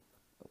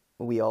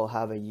 we all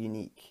have a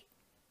unique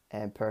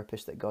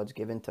purpose that God's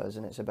given to us,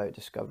 and it's about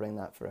discovering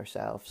that for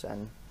ourselves.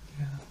 And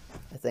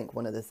I think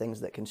one of the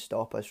things that can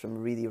stop us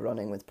from really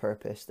running with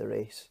purpose, the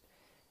race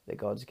that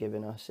God's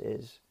given us,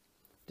 is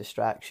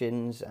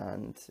distractions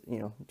and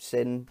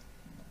sin.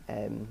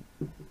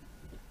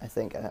 I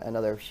think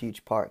another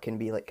huge part can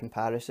be like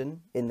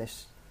comparison in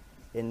this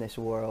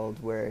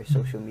world where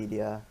social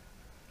media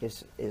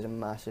is a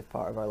massive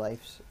part of our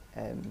lives.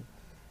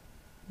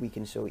 We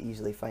can so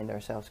easily find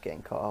ourselves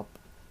getting caught up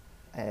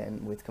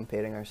with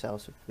comparing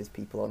ourselves with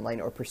people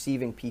online, or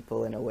perceiving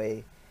people in a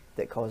way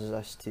that causes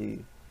us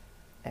to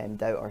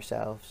doubt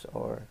ourselves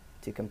or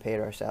to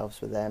compare ourselves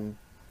with them.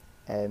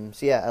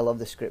 I love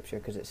the scripture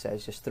because it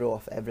says just throw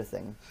off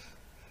everything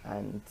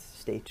and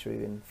stay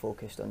true and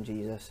focused on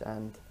Jesus,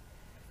 and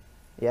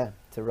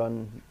to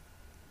run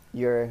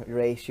your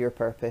race, your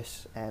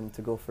purpose, and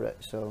to go for it.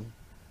 So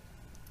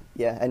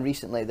and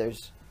recently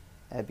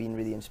I've been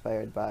really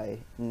inspired by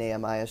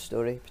Nehemiah's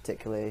story,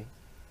 particularly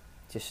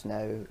just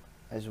now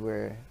as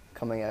we're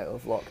coming out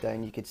of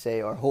lockdown, you could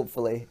say, or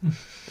hopefully.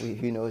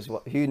 Who knows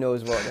what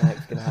the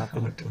heck's going to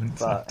happen.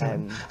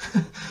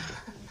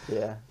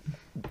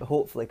 But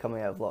hopefully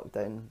coming out of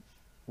lockdown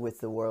with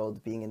the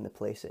world being in the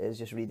place it is,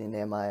 just reading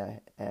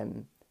Nehemiah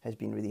has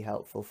been really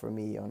helpful for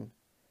me on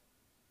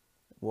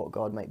what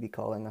God might be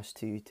calling us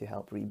to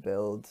help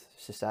rebuild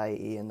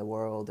society and the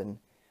world. And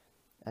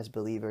as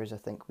believers, I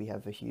think we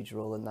have a huge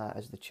role in that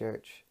as the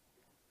church,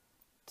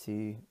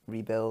 to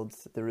rebuild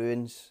the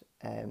ruins,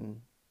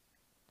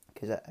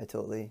 because I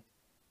totally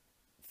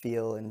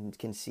feel and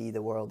can see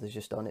the world is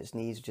just on its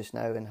knees just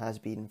now and has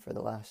been for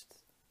the last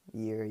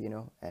year, you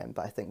know.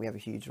 But I think we have a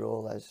huge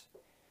role as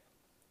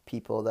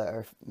people that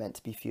are meant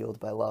to be fueled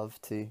by love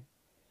to,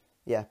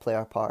 play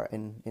our part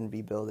in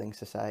rebuilding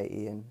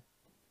society and,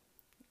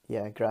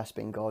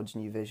 grasping God's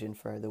new vision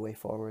for the way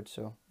forward.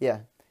 So,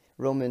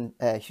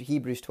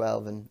 Hebrews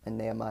 12 and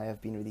Nehemiah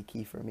have been really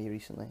key for me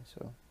recently,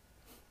 so...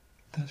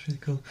 That's really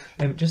cool.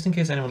 Just in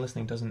case anyone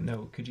listening doesn't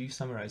know, could you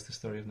summarise the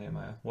story of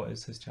Nehemiah? What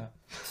is his chap?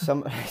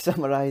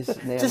 Summarise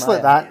Nehemiah. Just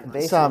like that,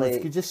 basically, Sam, if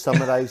you could just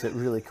summarise it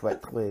really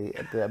quickly,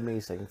 it'd be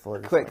amazing for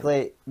us.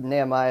 Quickly,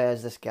 Nehemiah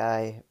is this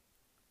guy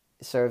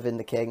serving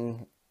the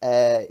king.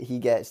 He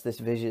gets this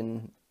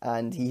vision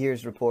and he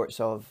hears reports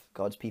of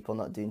God's people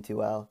not doing too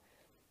well.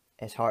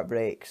 His heart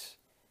breaks,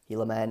 he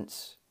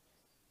laments,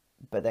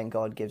 but then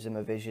God gives him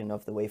a vision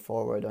of the way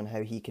forward on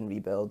how he can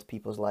rebuild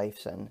people's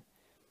lives and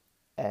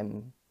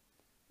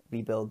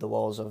rebuild the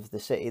walls of the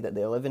city that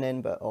they're living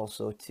in, but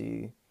also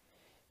to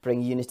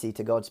bring unity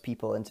to God's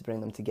people and to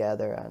bring them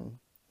together. And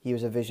he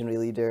was a visionary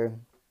leader,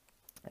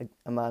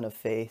 a man of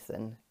faith,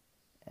 and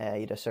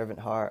he had a servant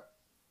heart.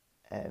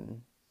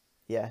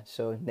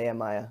 So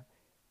Nehemiah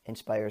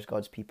inspires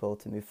God's people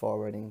to move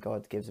forward, and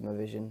God gives him a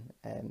vision,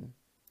 and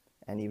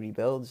he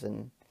rebuilds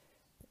and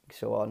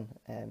so on.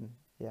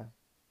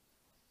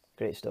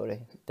 Great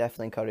story.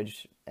 Definitely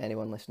encourage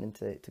anyone listening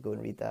to go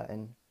and read that.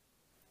 And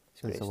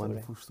it's a story.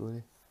 Wonderful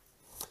story.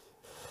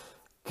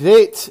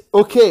 Great.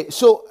 Okay,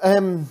 so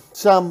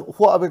Sam,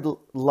 what I would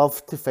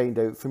love to find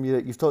out from you,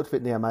 you've talked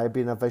about Nehemiah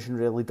being a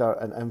visionary leader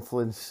and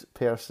influence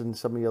person,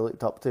 some of you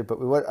looked up to, but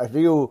we want a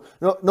real,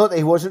 not that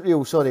he wasn't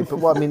real, sorry, but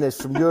what I mean is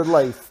from your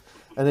life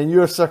and in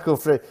your circle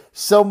of friends,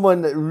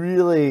 someone that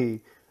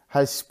really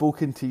has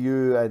spoken to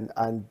you and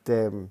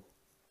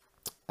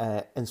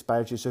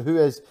inspired you. So who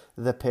is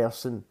the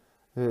person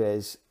who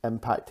has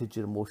impacted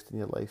you the most in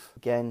your life?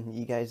 Again,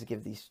 you guys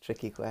give these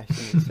tricky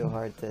questions. It's so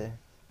hard to...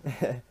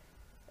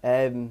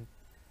 I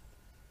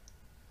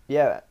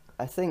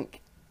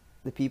think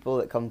the people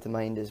that come to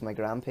mind is my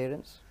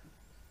grandparents.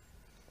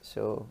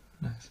 So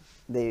Nice.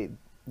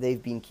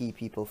 they've been key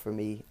people for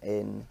me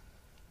in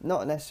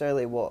not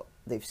necessarily what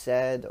they've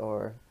said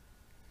or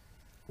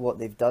what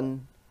they've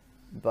done,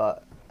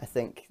 but I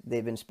think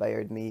they've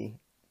inspired me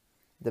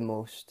the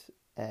most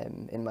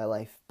in my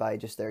life by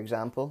just their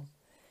example.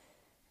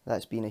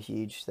 That's been a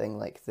huge thing,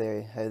 like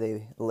how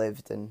they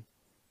lived and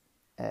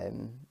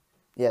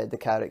the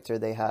character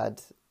they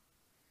had.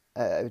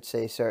 I would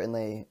say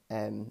certainly,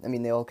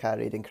 they all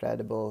carried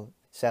incredible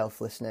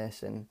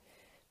selflessness and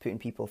putting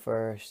people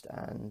first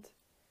and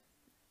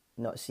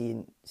not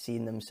seeing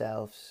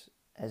themselves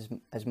as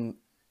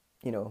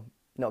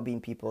not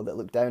being people that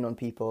look down on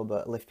people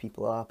but lift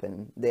people up,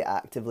 and they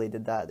actively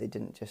did that. They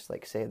didn't just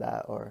say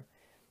that, or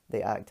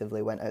they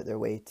actively went out their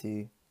way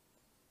to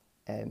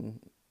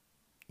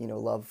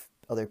love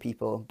other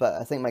people. But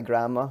I think my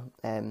grandma,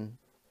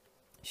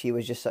 she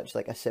was just such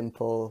a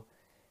simple,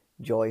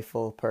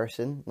 joyful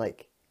person.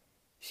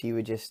 She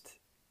would just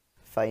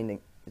find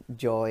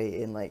joy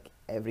in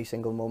every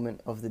single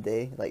moment of the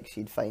day.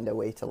 She'd find a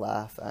way to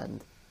laugh,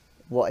 and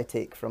what I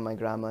take from my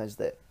grandma is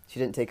that she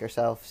didn't take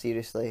herself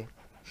seriously.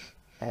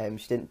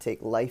 She didn't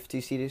take life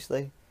too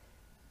seriously,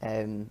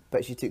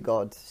 but she took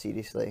God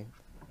seriously,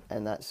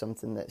 and that's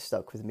something that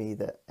stuck with me,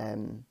 that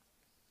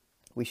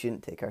we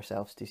shouldn't take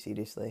ourselves too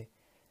seriously.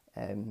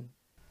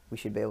 We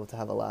should be able to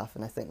have a laugh,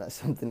 and I think that's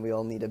something we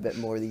all need a bit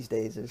more these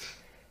days, is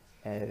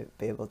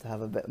be able to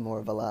have a bit more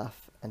of a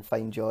laugh and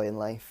find joy in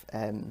life.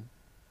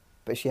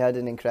 But she had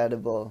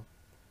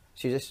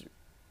she just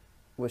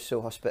was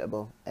so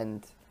hospitable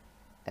and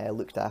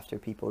looked after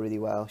people really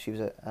well. She was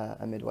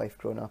a midwife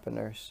growing up, a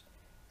nurse.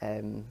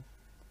 And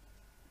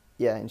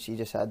she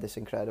just had this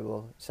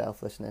incredible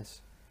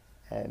selflessness.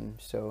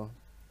 So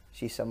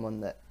she's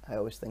someone that I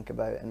always think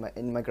about.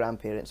 And my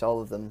grandparents,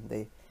 all of them,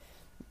 they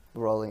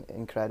were all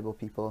incredible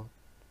people.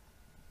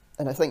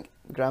 And I think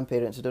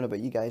grandparents, I don't know about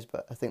you guys,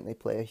 but I think they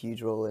play a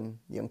huge role in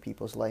young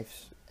people's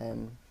lives,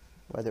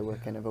 whether we're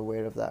kind of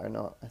aware of that or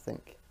not. I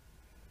think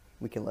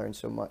we can learn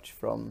so much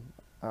from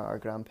our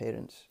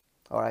grandparents,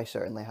 or I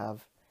certainly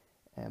have.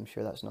 I'm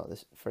sure that's not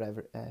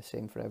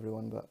same for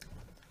everyone, but...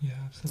 Yeah,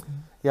 absolutely.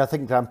 Yeah, I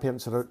think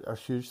grandparents are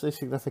hugely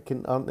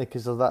significant, aren't they?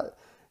 Because they're that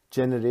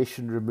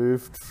generation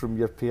removed from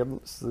your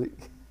parents.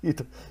 You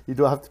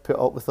don't have to put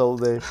up with all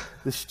the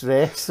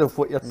stress of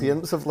what your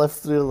parents have lived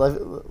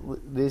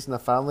through, raising a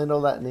family and all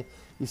that. And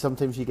you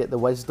sometimes get the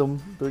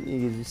wisdom, don't you?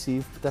 You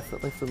receive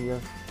differently from your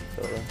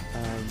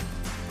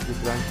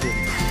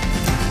grandparents.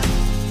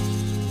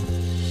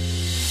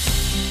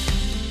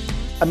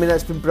 I mean,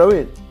 it's been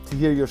brilliant to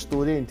hear your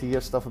story and to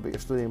hear stuff about your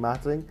story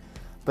mattering.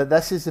 But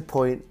this is the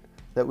point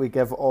that we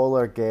give all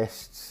our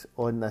guests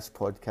on this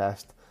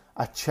podcast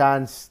a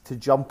chance to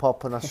jump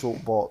up on a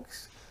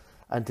soapbox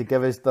and to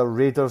give us the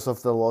Raiders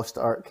of the Lost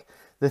Ark.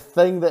 The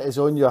thing that is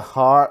on your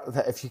heart,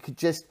 that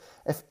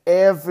if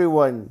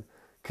everyone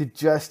could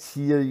just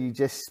hear you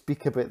just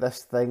speak about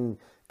this thing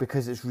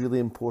because it's really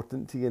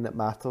important to you and it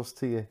matters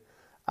to you.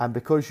 And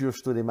because your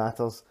story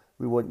matters,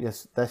 we want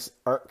this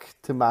Ark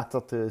to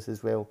matter to us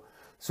as well.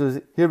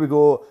 So here we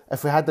go.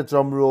 If we had the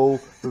drum roll,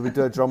 we would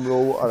do a drum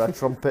roll or a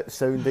trumpet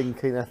sounding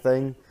kind of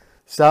thing.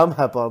 Sam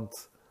Hibbard,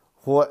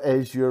 what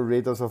is your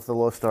Raiders of the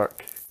Lost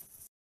Ark?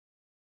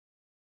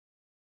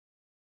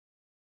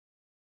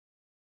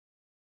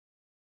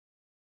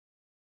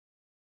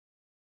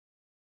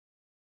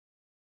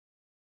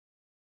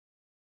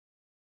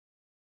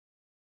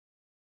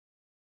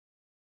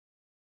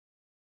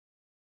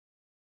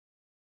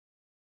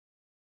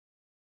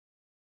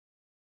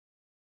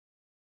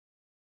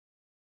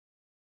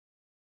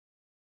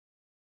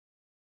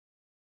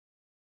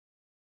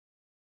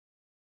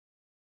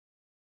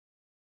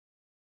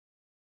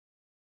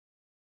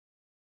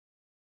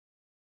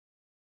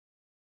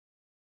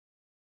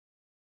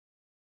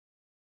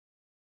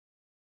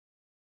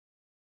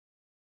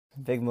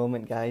 Big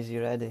moment, guys.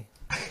 You ready?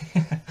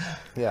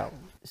 Yeah.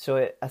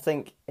 So I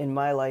think in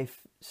my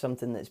life,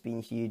 something that's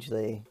been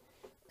hugely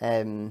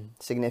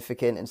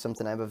significant and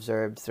something I've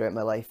observed throughout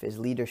my life is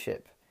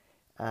leadership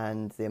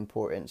and the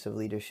importance of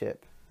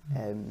leadership.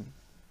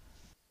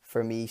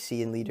 For me,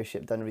 seeing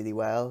leadership done really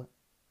well,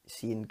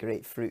 seeing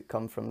great fruit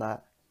come from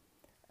that,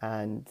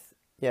 and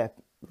yeah,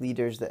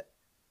 leaders that,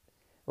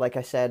 like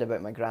I said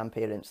about my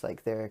grandparents,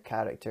 like their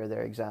character,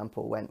 their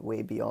example went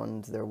way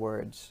beyond their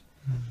words.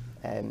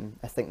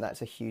 I think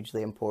that's a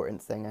hugely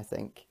important thing, I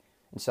think,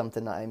 and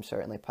something that I'm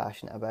certainly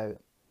passionate about,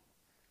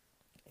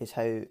 is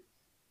how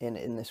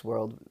in this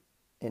world,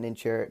 in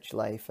church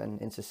life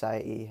and in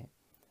society,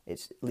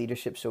 it's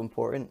leadership so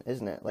important,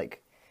 isn't it?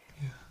 Like,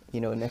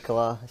 you know,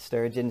 Nicola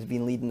Sturgeon's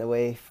been leading the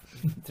way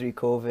through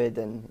COVID,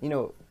 and, you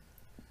know,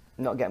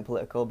 not getting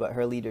political, but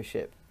her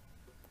leadership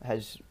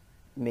has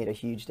made a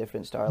huge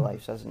difference to our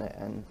lives, hasn't it?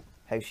 And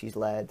how she's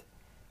led,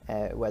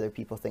 whether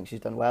people think she's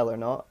done well or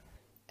not.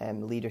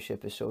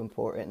 Leadership is so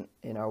important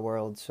in our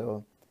world.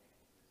 So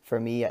for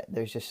me,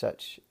 there's just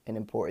such an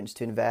importance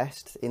to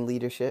invest in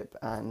leadership,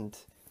 and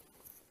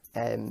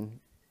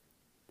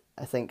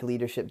I think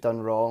leadership done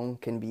wrong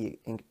can be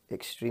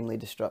extremely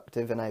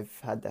destructive, and I've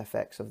had the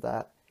effects of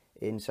that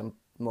in some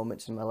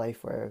moments in my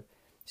life where I've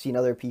seen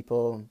other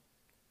people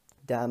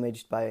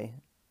damaged by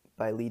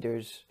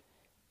leaders,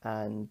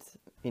 and,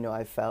 you know,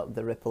 I've felt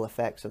the ripple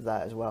effects of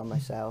that as well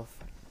myself.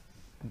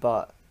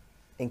 But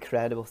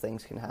incredible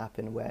things can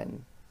happen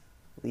when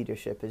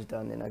leadership is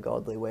done in a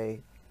godly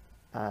way.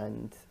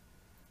 And,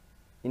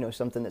 you know,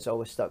 something that's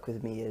always stuck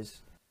with me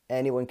is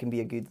anyone can be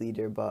a good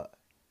leader, but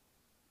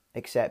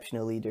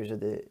exceptional leaders are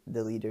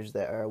the leaders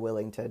that are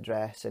willing to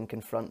address and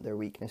confront their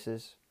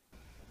weaknesses.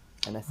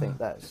 And I think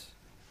that's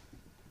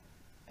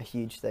a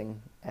huge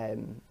thing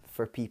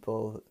for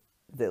people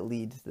that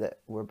lead, that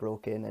we're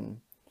broken and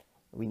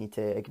we need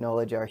to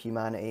acknowledge our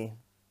humanity.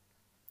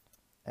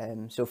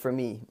 So for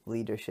me,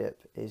 leadership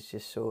is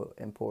just so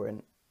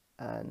important,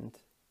 and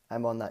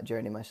I'm on that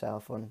journey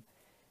myself, on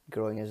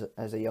growing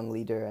as a young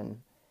leader,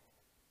 and,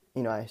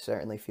 you know, I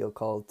certainly feel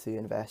called to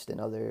invest in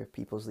other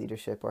people's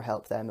leadership, or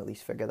help them at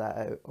least figure that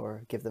out,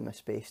 or give them a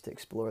space to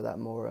explore that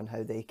more on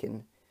how they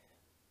can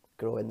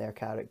grow in their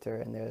character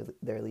and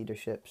their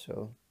leadership.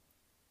 So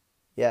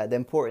yeah, the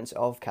importance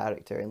of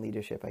character and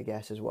leadership, I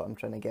guess, is what I'm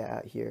trying to get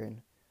at here.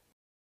 And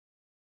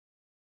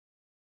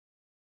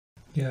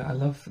yeah, I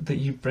love that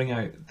you bring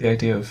out the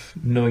idea of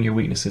knowing your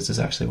weaknesses is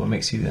actually what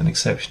makes you an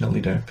exceptional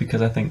leader,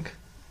 because I think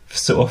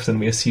so often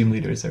we assume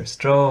leaders are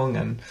strong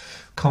and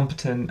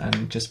competent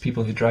and just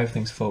people who drive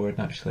things forward,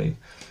 and actually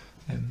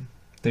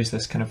there's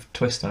this kind of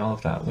twist on all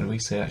of that when we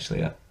say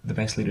actually the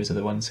best leaders are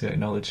the ones who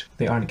acknowledge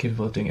they aren't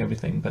capable of doing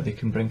everything, but they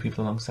can bring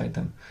people alongside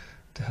them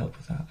to help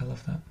with that. I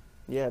love that.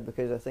 yeah,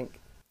 because I think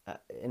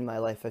in my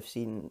life I've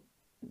seen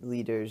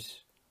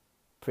leaders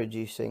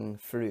producing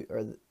fruit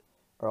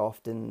are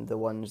often the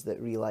ones that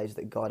realise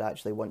that God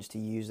actually wants to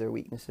use their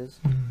weaknesses.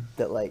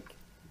 That, like,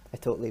 I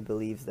totally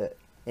believe that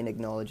in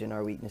acknowledging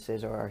our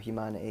weaknesses or our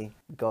humanity,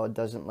 God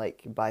doesn't,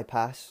 like,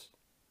 bypass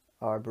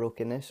our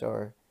brokenness,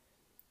 or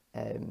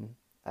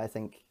I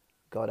think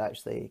God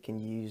actually can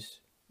use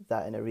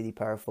that in a really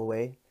powerful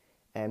way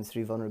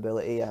through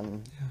vulnerability.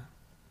 And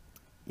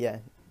yeah,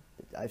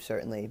 I've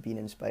certainly been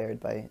inspired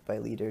by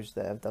leaders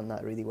that have done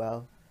that really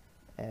well.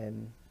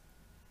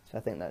 So I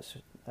think that's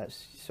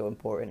so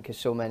important, because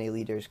so many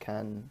leaders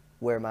can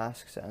wear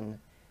masks and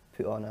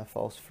put on a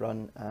false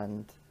front,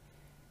 and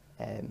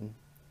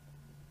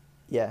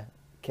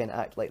can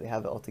act like they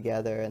have it all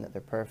together and that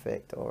they're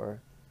perfect,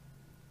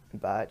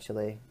 but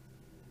actually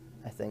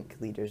I think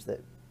leaders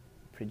that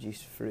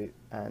produce fruit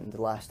and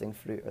lasting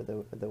fruit are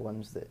the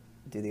ones that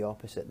do the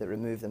opposite, that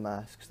remove the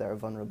masks, that are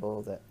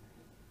vulnerable, that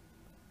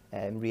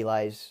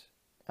realise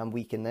I'm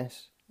weak in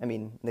this. I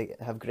mean, they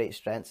have great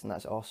strengths and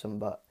that's awesome,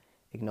 but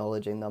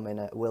acknowledging them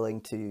and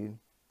willing to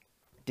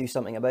do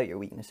something about your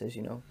weaknesses,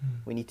 you know.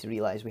 We need to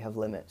realise we have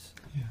limits,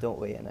 don't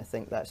we? And I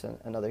think that's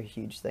another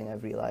huge thing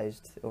I've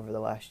realised over the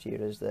last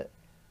year, is that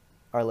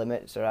our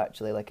limits are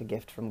actually like a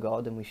gift from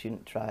God, and we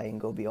shouldn't try and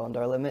go beyond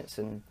our limits,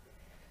 and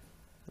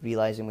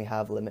realising we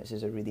have limits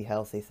is a really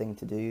healthy thing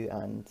to do,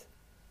 and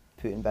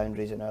putting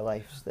boundaries in our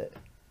lives that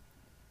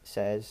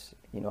says,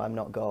 you know, I'm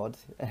not God,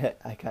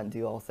 I can't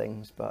do all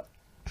things, but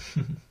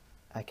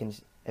I can,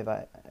 if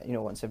I, you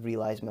know, once I've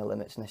realised my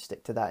limits and I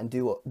stick to that and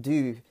do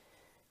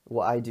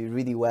what I do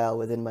really well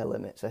within my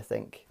limits, I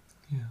think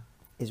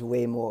is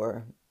way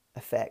more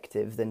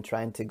effective than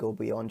trying to go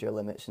beyond your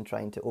limits and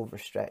trying to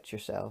overstretch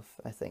yourself.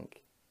 I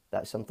think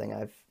that's something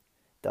I've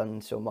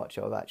done so much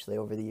of actually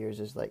over the years,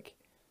 is like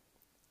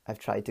I've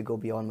tried to go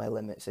beyond my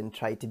limits and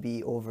tried to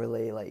be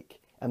overly like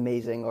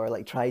amazing, or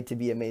like tried to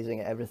be amazing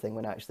at everything,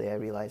 when actually I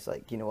realised,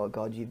 like, you know what,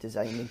 God, you've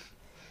designed me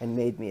and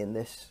made me in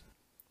this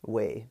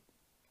way,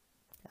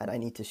 and I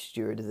need to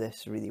steward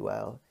this really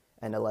well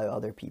and allow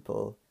other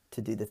people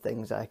to do the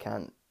things I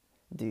can't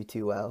do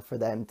too well, for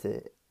them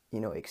to, you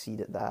know,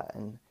 exceed at that,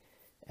 and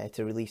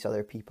to release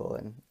other people.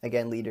 And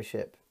again,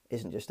 leadership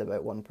isn't just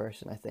about one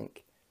person. I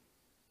think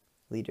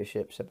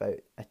leadership's about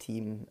a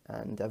team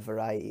and a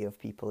variety of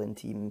people in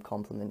team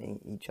complementing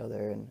each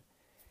other. And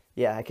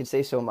yeah, I could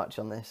say so much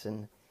on this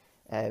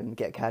and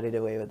get carried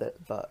away with it,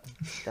 but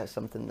that's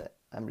something that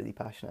I'm really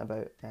passionate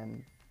about.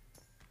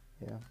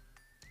 Yeah.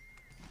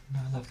 No,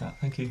 I love that.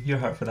 Thank you. Your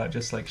heart for that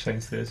just like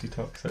shines through as you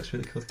talk, so it's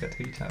really cool to get to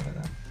hear you chat about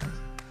that. Thanks.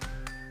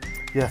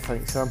 Yeah,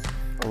 thanks, Sam.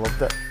 I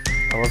loved it.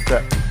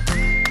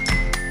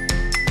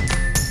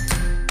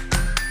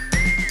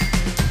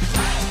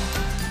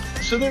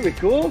 So there we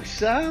go,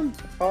 Sam.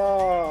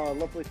 Oh,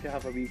 lovely to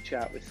have a wee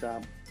chat with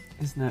Sam.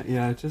 Isn't it?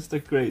 Yeah, just a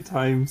great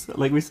time. So,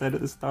 like we said at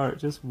the start,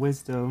 just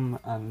wisdom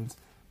and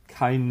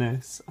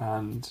kindness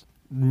and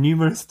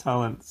numerous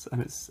talents,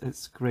 and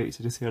it's great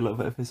to just hear a little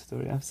bit of his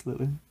story.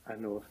 Absolutely. I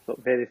know,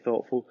 very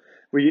thoughtful.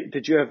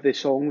 Did you have the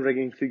song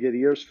ringing through your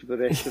ears for the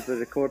rest of the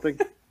recording?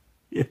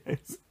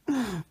 Yes.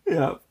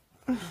 Yeah.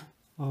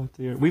 Oh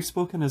dear. We've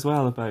spoken as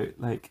well about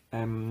like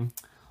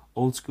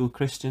old school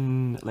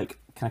Christian, like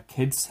kind of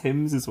kids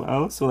hymns as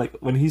well. So like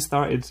when he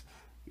started,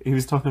 he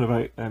was talking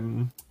about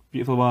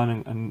Beautiful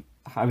One and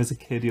how as a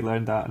kid he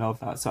learned that and all of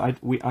that. So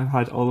I've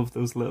had all of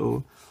those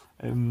little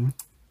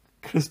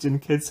Christian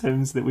kids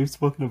hymns that we've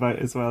spoken about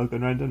as well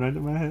going round and round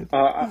in my head.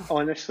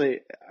 Honestly,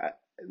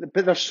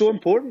 but they're so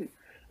important.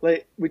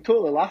 Like, we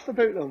totally laugh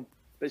about them,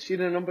 but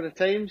seen a number of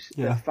times,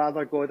 Yeah.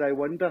 Father God I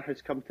Wonder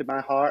has come to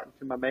my heart and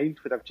to my mind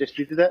when I've just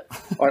needed it,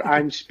 or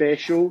I'm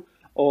Special,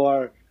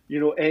 or, you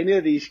know, any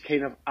of these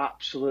kind of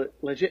absolute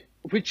legit,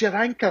 would your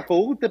anchor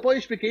hold? The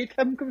Boys Brigade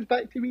hymn comes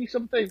back to me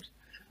sometimes,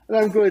 and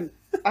I'm going,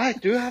 I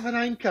do have an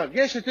anchor,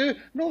 yes I do,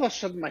 and all of a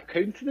sudden my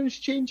countenance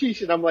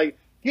changes, and I'm like,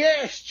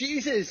 yes,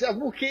 Jesus,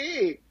 I'm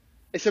okay.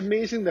 It's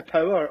amazing the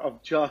power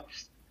of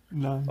just,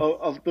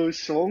 of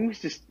those songs,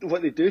 just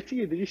what they do to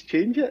you, they just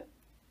change it.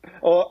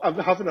 Or I'm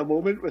having a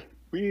moment with,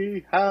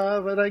 we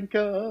have an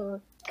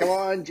anchor, come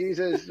on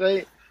Jesus,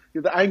 right?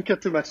 You're the anchor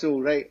to my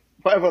soul, right?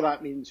 Whatever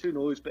that means, who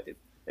knows, but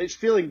it's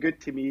feeling good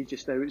to me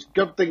just now. It's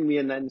girding me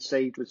on the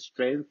inside with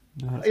strength.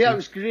 No, yeah, good. It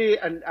was great,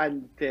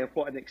 and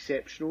what an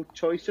exceptional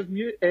choice of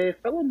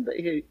film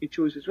that he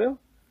chose as well.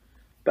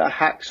 But a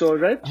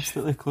Hacksaw Ridge.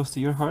 Absolutely close to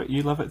your heart.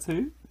 You love it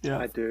too? Yeah.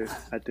 I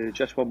do.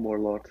 Just one more,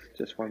 Lord.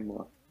 Just one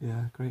more.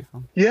 Yeah, great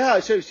film. Yeah,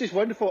 so it's just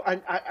wonderful.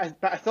 And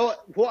but I thought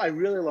what I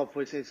really loved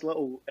was his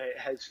little,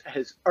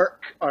 his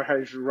irk, or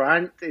his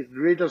rant, his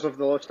Raiders of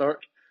the Lost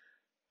Ark,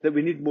 that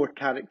we need more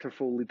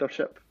characterful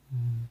leadership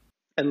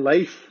in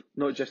life,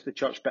 not just the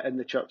church, but in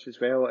the church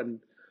as well. And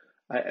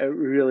I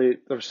really,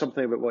 there was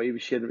something about what he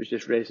was sharing that was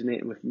just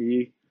resonating with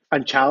me.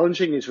 And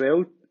challenging as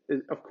well,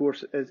 of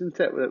course, isn't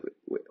it?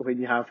 When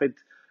you have had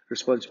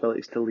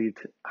responsibilities to lead,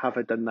 have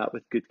I done that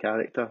with good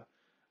character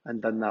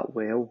and done that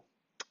well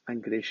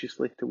and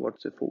graciously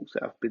towards the folks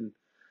that have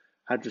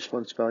had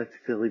responsibility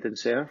to lead and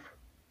serve?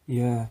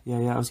 Yeah.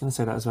 I was going to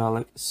say that as well.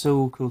 Like,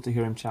 so cool to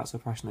hear him chat so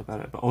passionately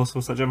about it, but also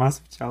such a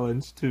massive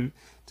challenge to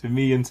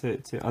me and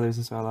to others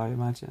as well, I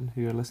imagine,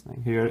 who are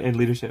listening, who are in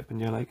leadership,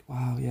 and you're like,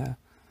 wow, yeah.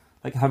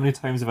 Like, how many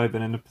times have I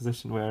been in a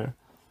position where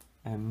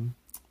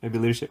maybe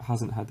leadership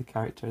hasn't had the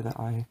character that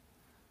I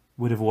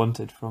would have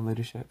wanted from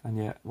leadership, and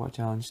yet what a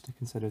challenge to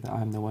consider that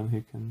I'm the one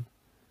who can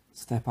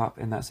step up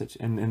in that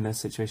in this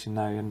situation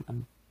now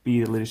and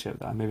be the leadership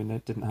that I maybe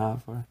didn't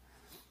have,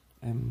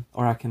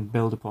 or I can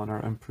build upon or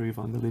improve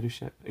on the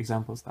leadership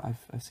examples that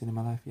I've seen in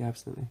my life. Yeah,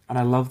 absolutely. And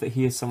I love that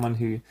he is someone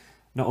who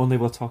not only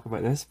will talk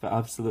about this, but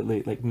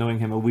absolutely, like, knowing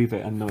him a wee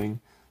bit and knowing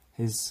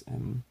his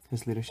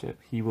leadership,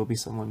 he will be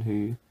someone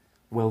who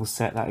will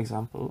set that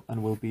example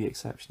and will be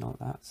exceptional at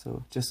that.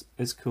 So just,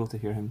 it's cool to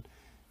hear him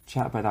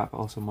chat about that, but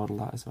also model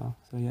that as well.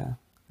 So yeah,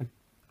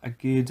 a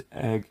good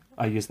egg.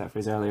 I used that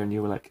phrase earlier and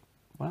you were like,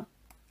 what?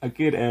 A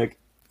good egg.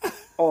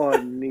 Oh,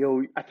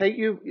 Neil, I think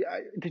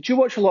did you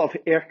watch a lot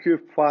of Hercule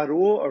Poirot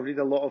or read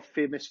a lot of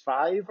Famous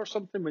Five or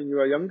something when you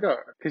were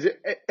younger? Because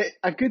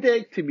a good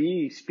egg to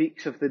me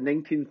speaks of the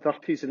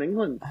 1930s in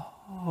England.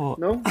 Oh.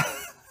 No?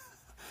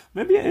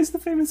 Maybe it is the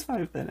Famous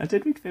Five then. I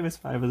did read Famous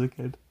Five as a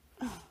kid.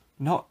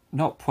 Not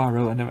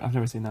Poirot. I've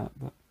never seen that.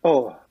 But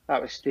Oh,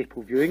 that was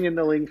staple viewing in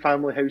the Lane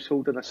family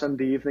household on a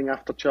Sunday evening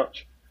after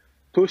church.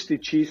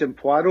 Toasted cheese and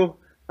Poirot.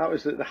 That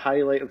was the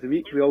highlight of the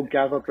week. We all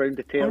gathered round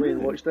the telly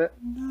and watched it.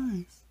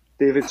 nice.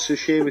 David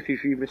Suchet with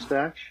his wee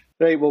moustache.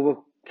 Right, well,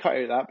 we'll cut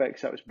out that bit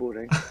because that was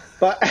boring.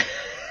 But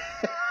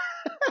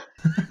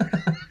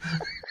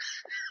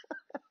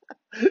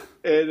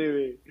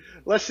anyway,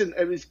 listen,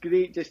 it was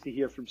great just to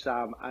hear from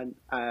Sam. And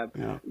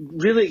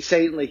really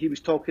excitingly, he was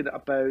talking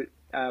about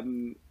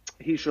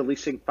he's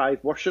releasing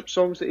 5 worship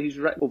songs that he's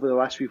written over the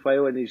last wee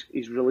while, and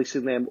he's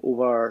releasing them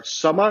over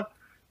summer.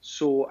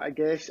 So I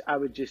guess I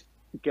would just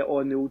get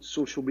on the old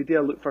social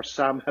media, look for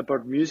Sam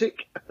Hibbard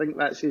Music. I think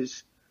that's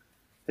his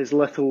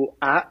little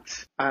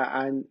 @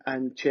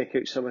 and check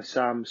out some of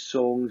Sam's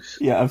songs.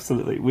 Yeah,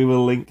 absolutely. We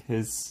will link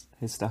his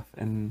stuff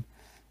in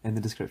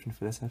the description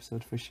for this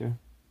episode for sure.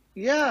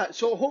 Yeah,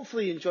 so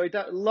hopefully you enjoyed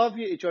that. Love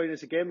you to join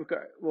us again.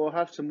 We'll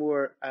have some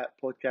more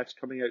podcasts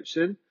coming out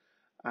soon.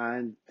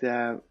 And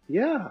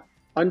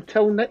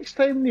until next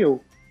time,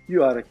 Neil,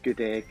 you are a good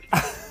egg.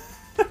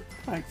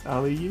 Thanks,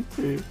 Ali. You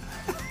too.